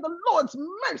and the Lord's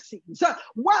mercies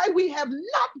why we have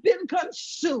not been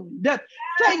consumed.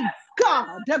 Thank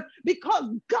God,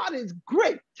 because God is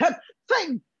great.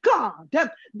 Thank God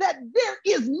that there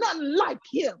is none like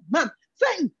him.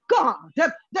 Thank God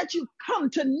that you come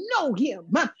to know him.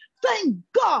 Thank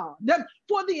God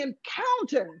for the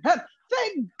encounter.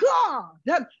 Thank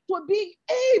God for being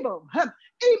able,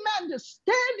 amen, to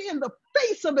stand in the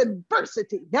face of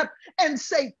adversity and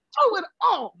say, through it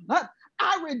all,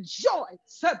 I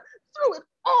rejoice. Through it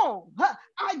all,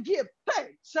 I give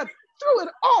thanks. Through it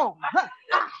all,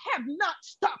 I have not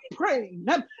stopped praying.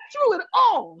 Through it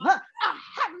all, I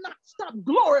have not stopped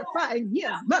glorifying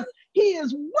him. He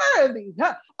is worthy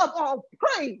of all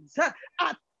praise.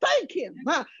 I thank him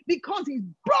because he's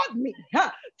brought me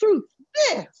through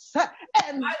this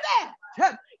and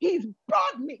that. He's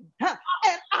brought me,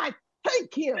 and I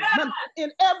thank him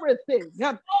in everything,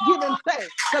 giving thanks.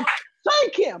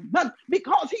 Thank him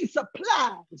because he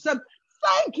supplies.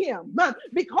 Thank him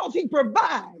because he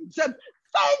provides.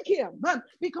 Thank him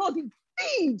because he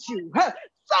feeds you.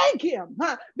 Thank him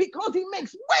because he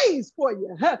makes ways for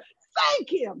you. Thank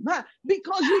him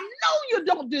because you know you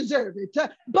don't deserve it.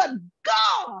 But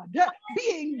God,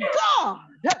 being God,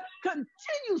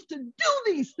 continues to do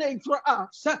these things for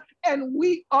us. And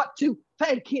we ought to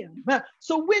thank him.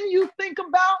 So when you think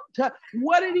about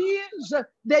what it is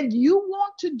that you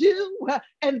want to do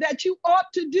and that you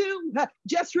ought to do,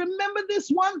 just remember this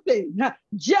one thing.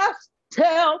 Just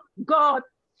tell God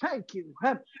thank you.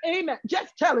 Amen.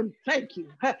 Just tell him thank you.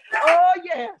 Oh,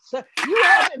 yes. You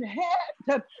haven't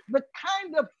had the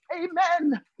kind of,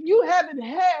 amen, you haven't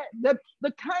had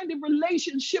the kind of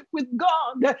relationship with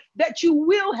God that you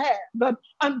will have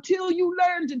until you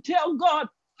learn to tell God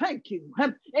thank you.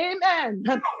 Amen.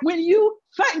 When you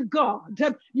thank God,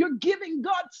 you're giving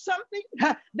God something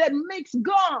that makes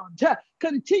God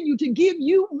continue to give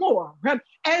you more.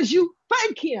 As you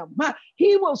thank him,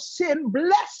 he will send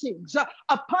blessings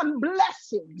upon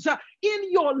blessings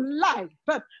in your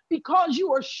life because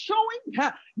you are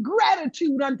showing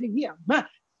gratitude unto him.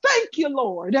 Thank you,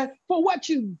 Lord, for what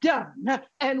you've done.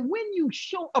 And when you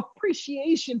show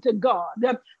appreciation to God,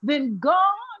 then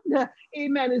God,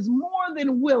 amen, is more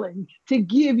than willing to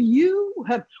give you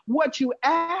what you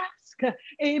ask.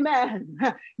 Amen.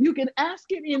 You can ask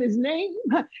it in his name.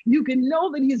 You can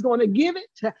know that he's going to give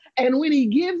it. And when he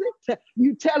gives it,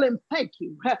 you tell him thank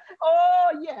you. Oh,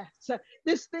 yes.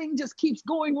 This thing just keeps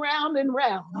going round and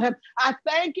round. I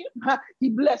thank him. He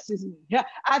blesses me.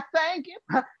 I thank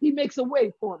him. He makes a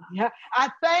way for me.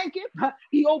 I thank him.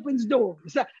 He opens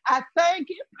doors. I thank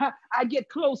him. I get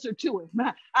closer to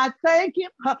him. I thank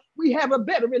him. We have a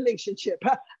better relationship.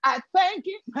 I thank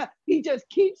him. He just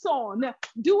keeps on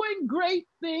doing great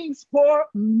things for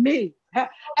me.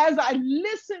 As I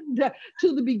listened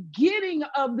to the beginning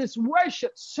of this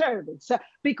worship service,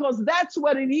 because that's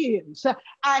what it is,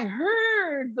 I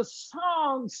heard the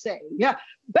song say,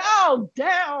 bow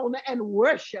down and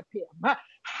worship him.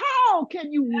 How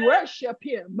can you worship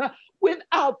him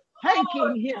without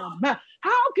thanking him?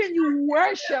 How can you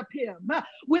worship him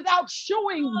without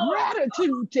showing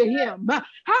gratitude to him?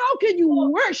 How can you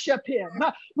worship him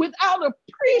without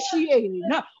appreciating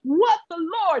what the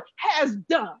Lord has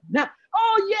done?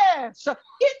 Oh, yes,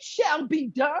 it shall be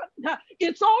done.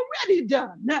 It's already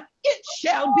done. It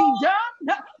shall be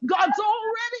done. God's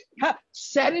already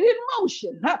set it in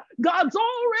motion. God's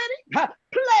already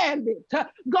planned it.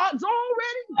 God's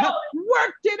already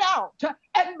worked it out.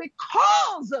 And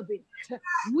because of it,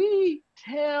 we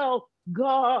tell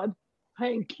God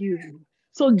thank you.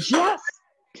 So just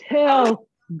tell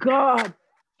God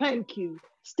thank you.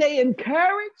 Stay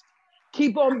encouraged.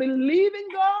 Keep on believing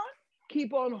God.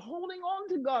 Keep on holding on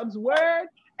to God's word.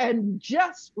 And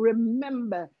just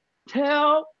remember,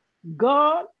 tell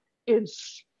God in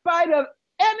spite of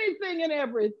anything and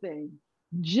everything,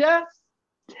 just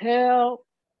tell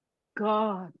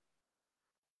God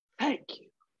thank you.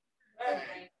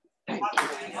 Thank you.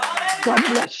 God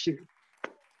bless you.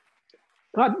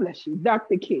 God bless you.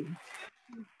 Dr. King.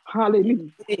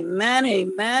 Hallelujah. Amen,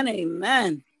 amen,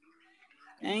 amen.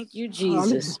 Thank you,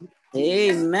 Jesus. Hallelujah.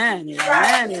 Amen,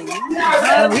 amen,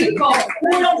 amen. People who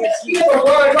don't speak the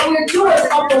word, but we're doers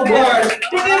of the word.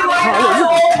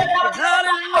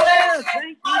 Hallelujah.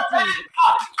 Thank you, Jesus.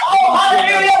 Oh,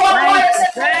 hallelujah.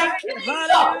 Thank you.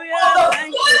 Hallelujah.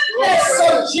 Thank you. Yes, so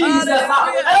Jesus. And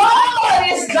all that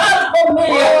is done for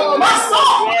me. My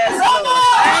soul is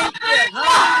Thank you.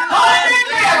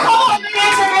 hallelujah. Come on, begin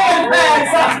to give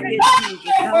thanks. Thank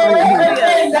you for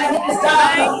everything that he's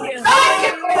done. Thank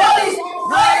you for what he's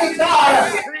doing,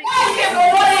 God. Thank you for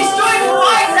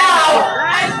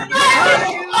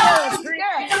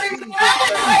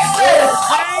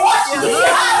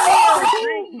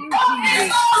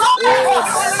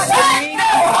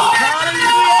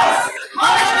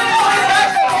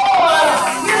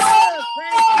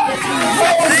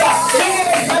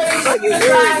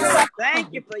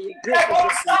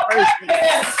person.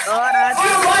 Lord, I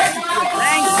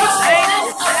thank you.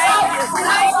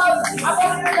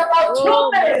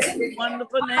 Oh, bless your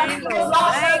wonderful name, Lord.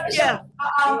 Thank you.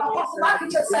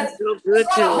 So good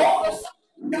to us.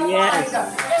 Yes.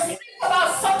 Speak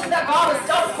about something that God has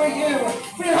done for you.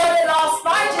 We heard it last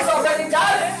night. It's already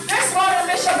done. This morning,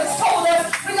 Bishop has told us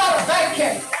we gotta thank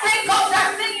Him. Think of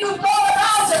that thing you thought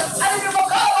about it, and if you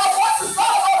forgot about what you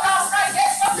thought about last night,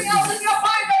 get something else in your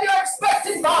mind that you're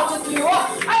expecting God to do,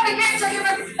 and begin to give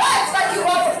Him thanks that you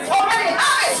already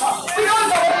have it. We know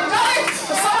He's already done it,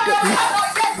 but some of you have not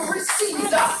yet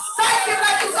received. Thank Him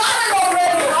that you got it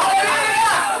already.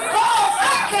 Hallelujah. Oh,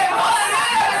 thank Him.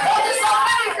 Hallelujah. Because it's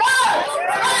already done.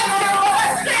 Thank Him for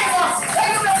that thing that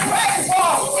you've been praying for.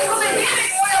 It could be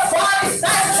healing for your body.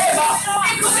 Thank Him.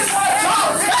 It could be for a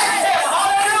job. Thank Him.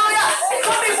 Hallelujah. It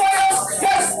could be for your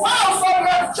spouse or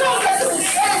your children to be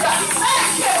saved.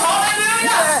 Thank Him.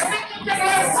 Hallelujah. Begin to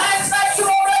give Him thanks that you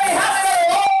already have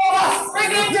it all.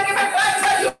 Begin to give Him thanks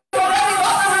that you already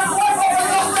got the report of the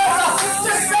doctor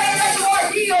to say that you are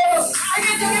healed.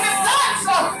 Begin to give Him thanks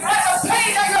that the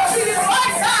pain that you're feeling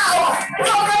right now is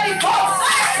already gone.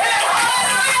 Thank Him.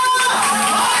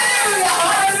 Hallelujah.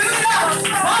 Hallelujah.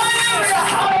 Hallelujah.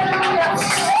 Hallelujah.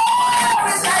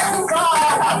 We thank you,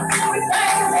 God. We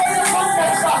thank you for your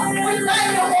goodness. We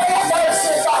thank you for your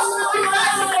mercy. We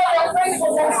thank you for your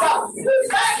faithfulness. We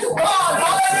thank you, God.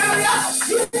 Hallelujah.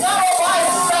 You're not all by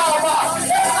yourself.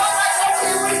 There's not like unto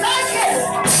you. We thank you.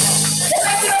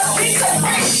 Thank you, Jesus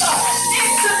Christ,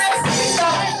 into this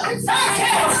kingdom. We thank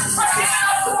Him for giving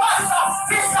us to us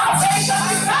His salvation.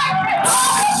 We thank Him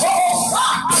for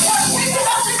taking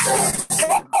us into His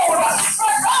world.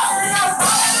 For calling us.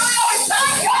 Hallelujah. We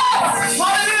thank Him.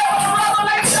 Hallelujah. For the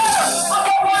revelation of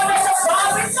the wonders of God.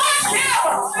 We thank Him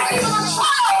for even the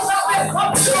trials that we have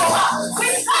come through. We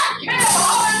thank Him.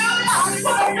 Hallelujah.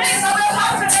 For the things that we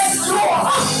have to endure.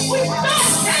 We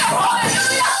thank Him.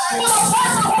 Hallelujah. For the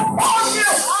person who called you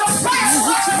to pray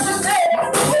for us today.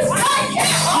 We thank Him.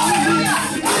 Hallelujah.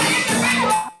 For the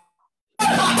individual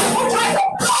who tried to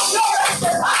block your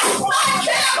blessing. Thank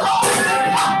Him. Hallelujah.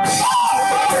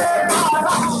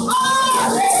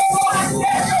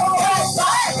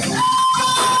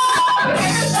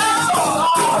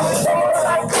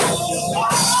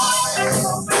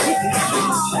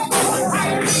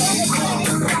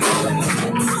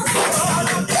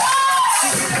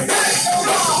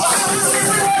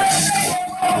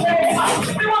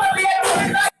 We want to be able to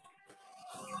thank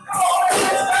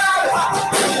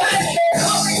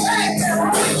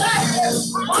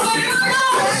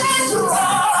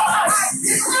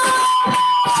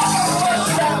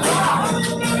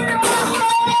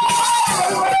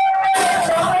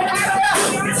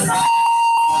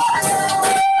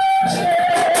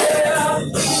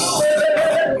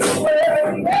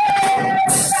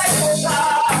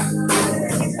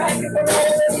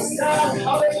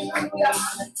Hallelujah.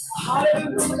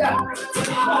 Hallelujah.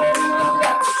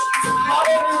 Hallelujah.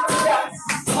 Hallelujah.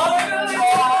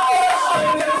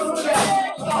 Hallelujah.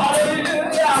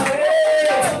 Hallelujah.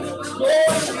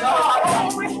 Glory to God.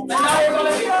 And now we're going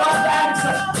to give God thanks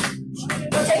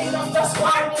for taking us thus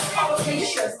far in this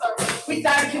convocation. We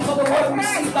thank you for the word we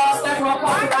received last night from our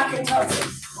Pastor Rackington.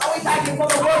 And we thank you for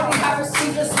the word we have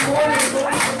received this morning.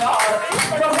 Glory to God.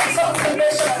 From his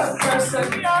Convocation person.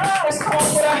 Let's come on,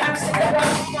 put our hands together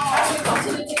as we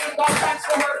continue to give God thanks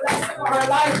for her blessing, for her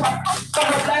life, for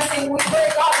her blessing. We pray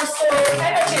God restore her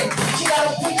energy. She got a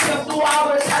preaching of 2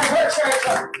 hours at her church.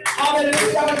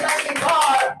 Hallelujah. We're thanking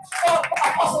God for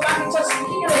Apostle Rackington's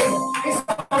healing. It's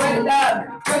already done.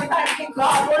 We're thanking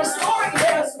God for restoring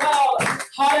him as well.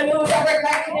 Hallelujah. We're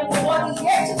thanking him for what he's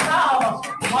yet to now.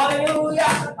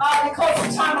 Hallelujah. Because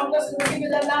of time, I'm just going to give you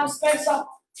the announcements.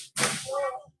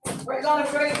 We're going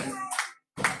to break.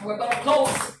 We're going to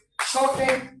close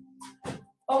shortly.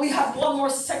 But we have one more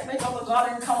segment of the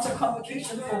God Encounter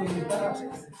Convocation for you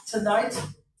tonight.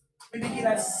 We begin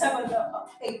at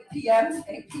 8 p.m. I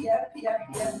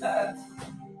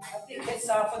think it's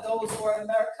for those who are in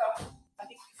America. I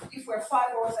think if we're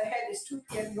 5 hours ahead, it's 2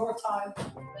 p.m. your time.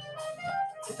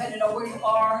 Depending on where you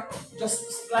are,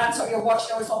 just glance at your watch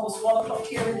now. It's almost 1 o'clock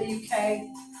here in the UK.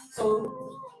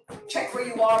 So check where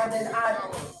you are and then add.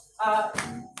 I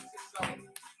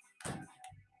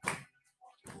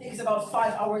think it's about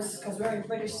 5 hours because we're in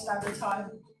British Standard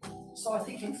Time. So I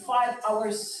think in 5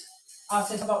 hours,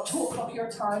 so it's about 2 o'clock your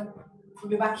time. We'll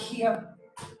be back here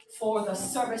for the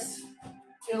service.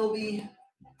 It'll be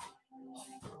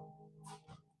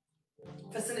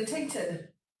facilitated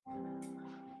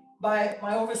by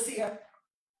my overseer,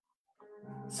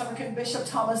 Summerkin Bishop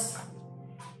Thomas.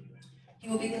 He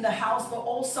will be in the house, but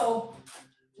also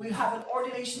We have an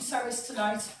ordination service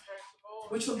tonight,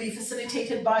 which will be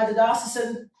facilitated by the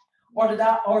diocesan or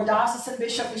diocesan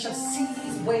bishop, Bishop C.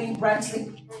 Wayne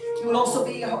Brantley. He will also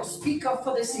be our speaker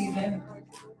for this evening.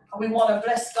 And we want to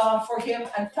bless God for him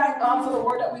and thank God for the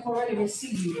word that we've already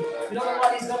received. We don't know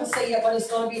what he's going to say yet, but it's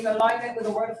going to be in alignment with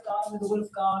the word of God and with the will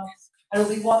of God. And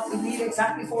it'll be what we need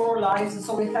exactly for our lives. And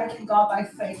so we thank you, God, by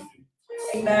faith.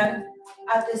 Amen.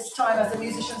 At this time, as the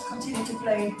musicians continue to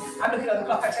play, I'm looking at the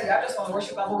clock. I tell you, I just want to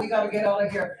worship God, but we got to get out of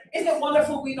here. Isn't it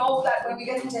wonderful? We know that when we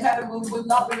get into heaven, we will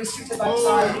not be restricted by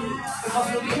time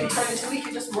because we'll be in eternity. We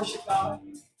can just worship God.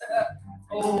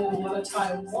 Oh, what a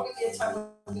time. Won't it be a time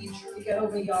when we truly get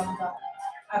over yonder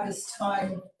at this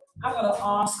time? I'm going to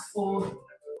ask for...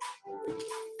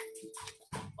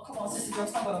 Oh, come on, Sister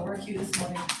Joyce, I'm going to work you this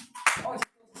morning. Oh, it's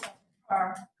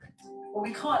prayer. But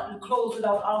we can't close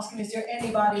without asking, is there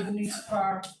anybody who needs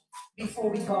prayer before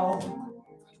we go?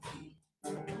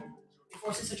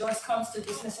 Before Sister Joyce comes to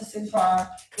dismiss us in prayer,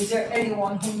 is there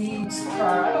anyone who needs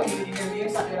prayer? I know you didn't hear me,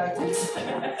 it's not like this.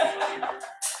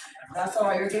 That's all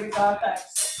right, you're giving God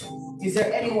thanks. Is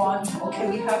there anyone?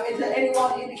 Okay, is there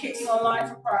anyone indicating online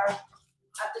for prayer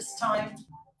at this time?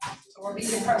 So we're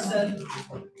meeting in person.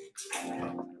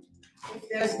 If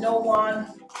there's no one,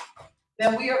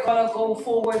 then we are going to go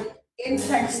forward in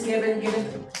thanksgiving,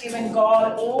 giving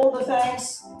God all the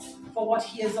thanks for what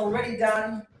he has already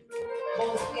done,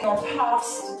 both in our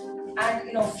past and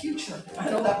in our future. I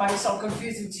know that might sound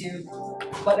confusing to you,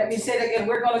 but let me say it again.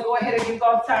 We're going to go ahead and give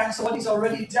God thanks for what he's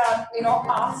already done in our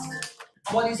past,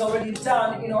 what he's already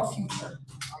done in our future.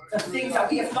 The things that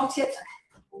we have not yet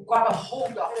grabbed a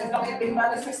hold of, they have not yet been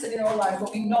manifested in our life,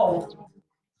 but we know,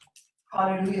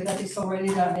 hallelujah, that it's already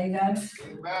done. Amen.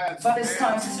 But this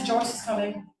time, Sister Joyce is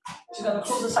coming. She's going to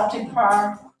close us out in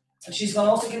prayer. And she's going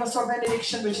to also give us our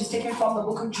benediction, which is taken from the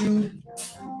book of Jude.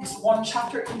 It's one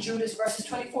chapter in Jude, is verses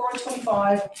 24 and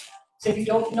 25. So if you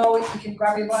don't know it, you can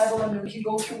grab your Bible and we can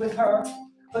go through with her.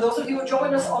 For those of you who are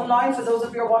joining us online, for those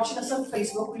of you who are watching us on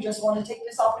Facebook, we just want to take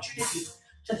this opportunity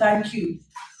to thank you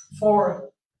for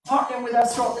partnering with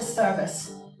us throughout this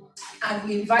service. And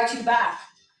we invite you back,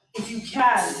 if you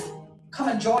can, come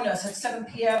and join us at 7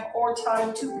 p.m. or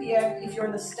time, 2 p.m. if you're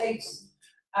in the States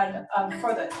and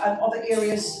further and other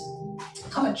areas.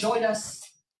 Come and join us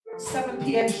 7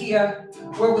 p.m. here,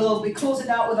 where we'll be closing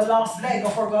out with the last leg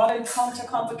of our God Encounter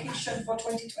Convocation for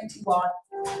 2021.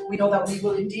 We know that we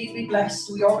will indeed be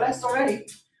blessed. We are blessed already,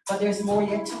 but there's more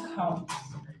yet to come.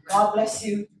 God bless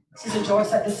you. Sister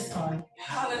Joyce at this time.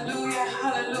 Hallelujah,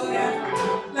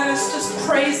 hallelujah. Let us just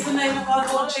praise the name of our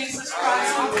Lord Jesus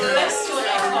Christ. We bless your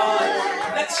name,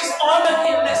 God. Let's just honor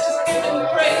him. Let's just give him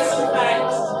praise and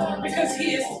thanks, because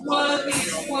he is worthy,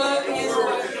 is worthy, is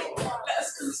worthy. Let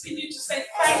us continue to say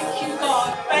thank you,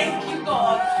 God. Thank you,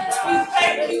 God. We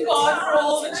thank you, God, for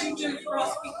all that you do for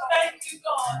us. We thank you,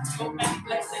 God, for your many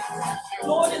blessings.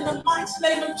 Lord, in the mighty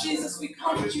name of Jesus, we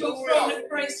come to your throne of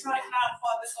grace right now,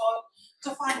 Father God, to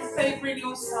find favor in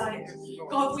your sight.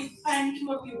 God, we thank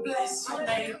you and we bless your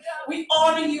name. We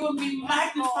honor you and we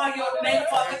magnify your name,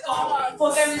 Father God,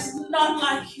 for there is none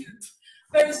like you.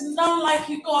 There is none like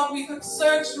you, God. We could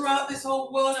search throughout this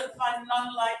whole world and find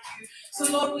none like you. So,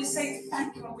 Lord, we say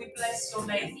thank you and we bless your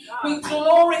name. We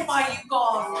glorify you,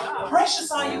 God.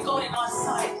 Precious are you, God, in our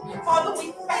sight. Father,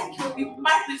 we thank you and we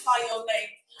magnify your name.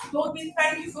 Lord, we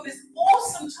thank you for this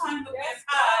awesome time that we have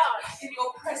had in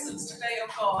your presence today, oh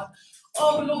God.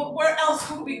 Oh Lord, where else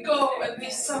could we go and be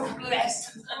so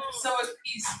blessed and so at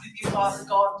peace with you, Father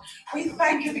God? We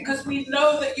thank you because we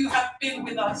know that you have been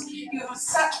with us. You have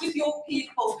sat with your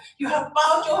people. You have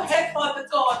bowed your head, Father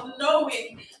God,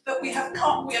 knowing that we have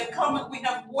come and we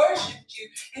have worshipped you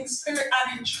in spirit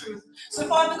and in truth. So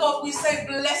Father God, we say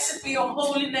blessed be your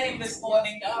holy name this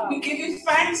morning. We give you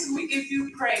thanks and we give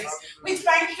you praise. We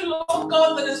thank you, Lord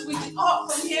God, that as we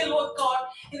depart from here, Lord God,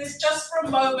 it is just for a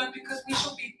moment, because we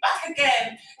shall be back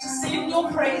again to sing your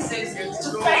praises,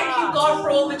 to thank you, God, for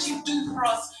all that you do for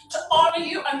us, to honor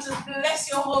you and to bless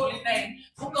your holy name.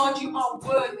 For God, you are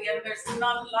worthy and there's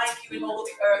none like you in all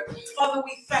the earth. Father,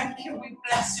 we thank you, we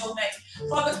bless your name.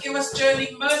 Father, give us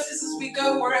journeying mercies as we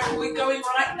go wherever we're going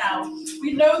right now.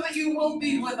 We know that you will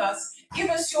be with us. Give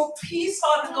us your peace,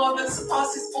 Father God, that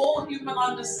surpasses all human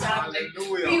understanding.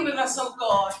 Be with us, oh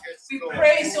God. We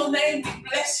praise your name, we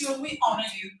bless you, and we honor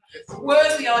you.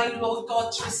 Worthy are you, Lord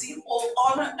God, to receive all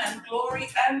honor and glory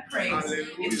and praise.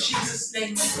 In Jesus'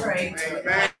 name we pray.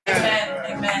 Amen,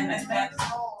 amen, amen.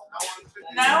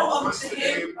 Now unto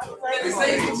him that is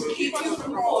able to keep you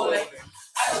from falling,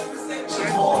 and to present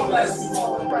you all blessings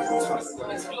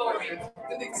of his glory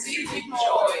with exceeding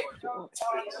joy.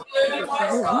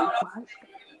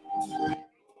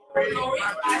 Glory,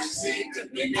 majesty,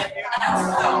 dominion, and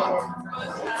power.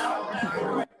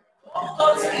 All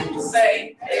God's people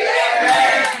say,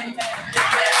 Amen.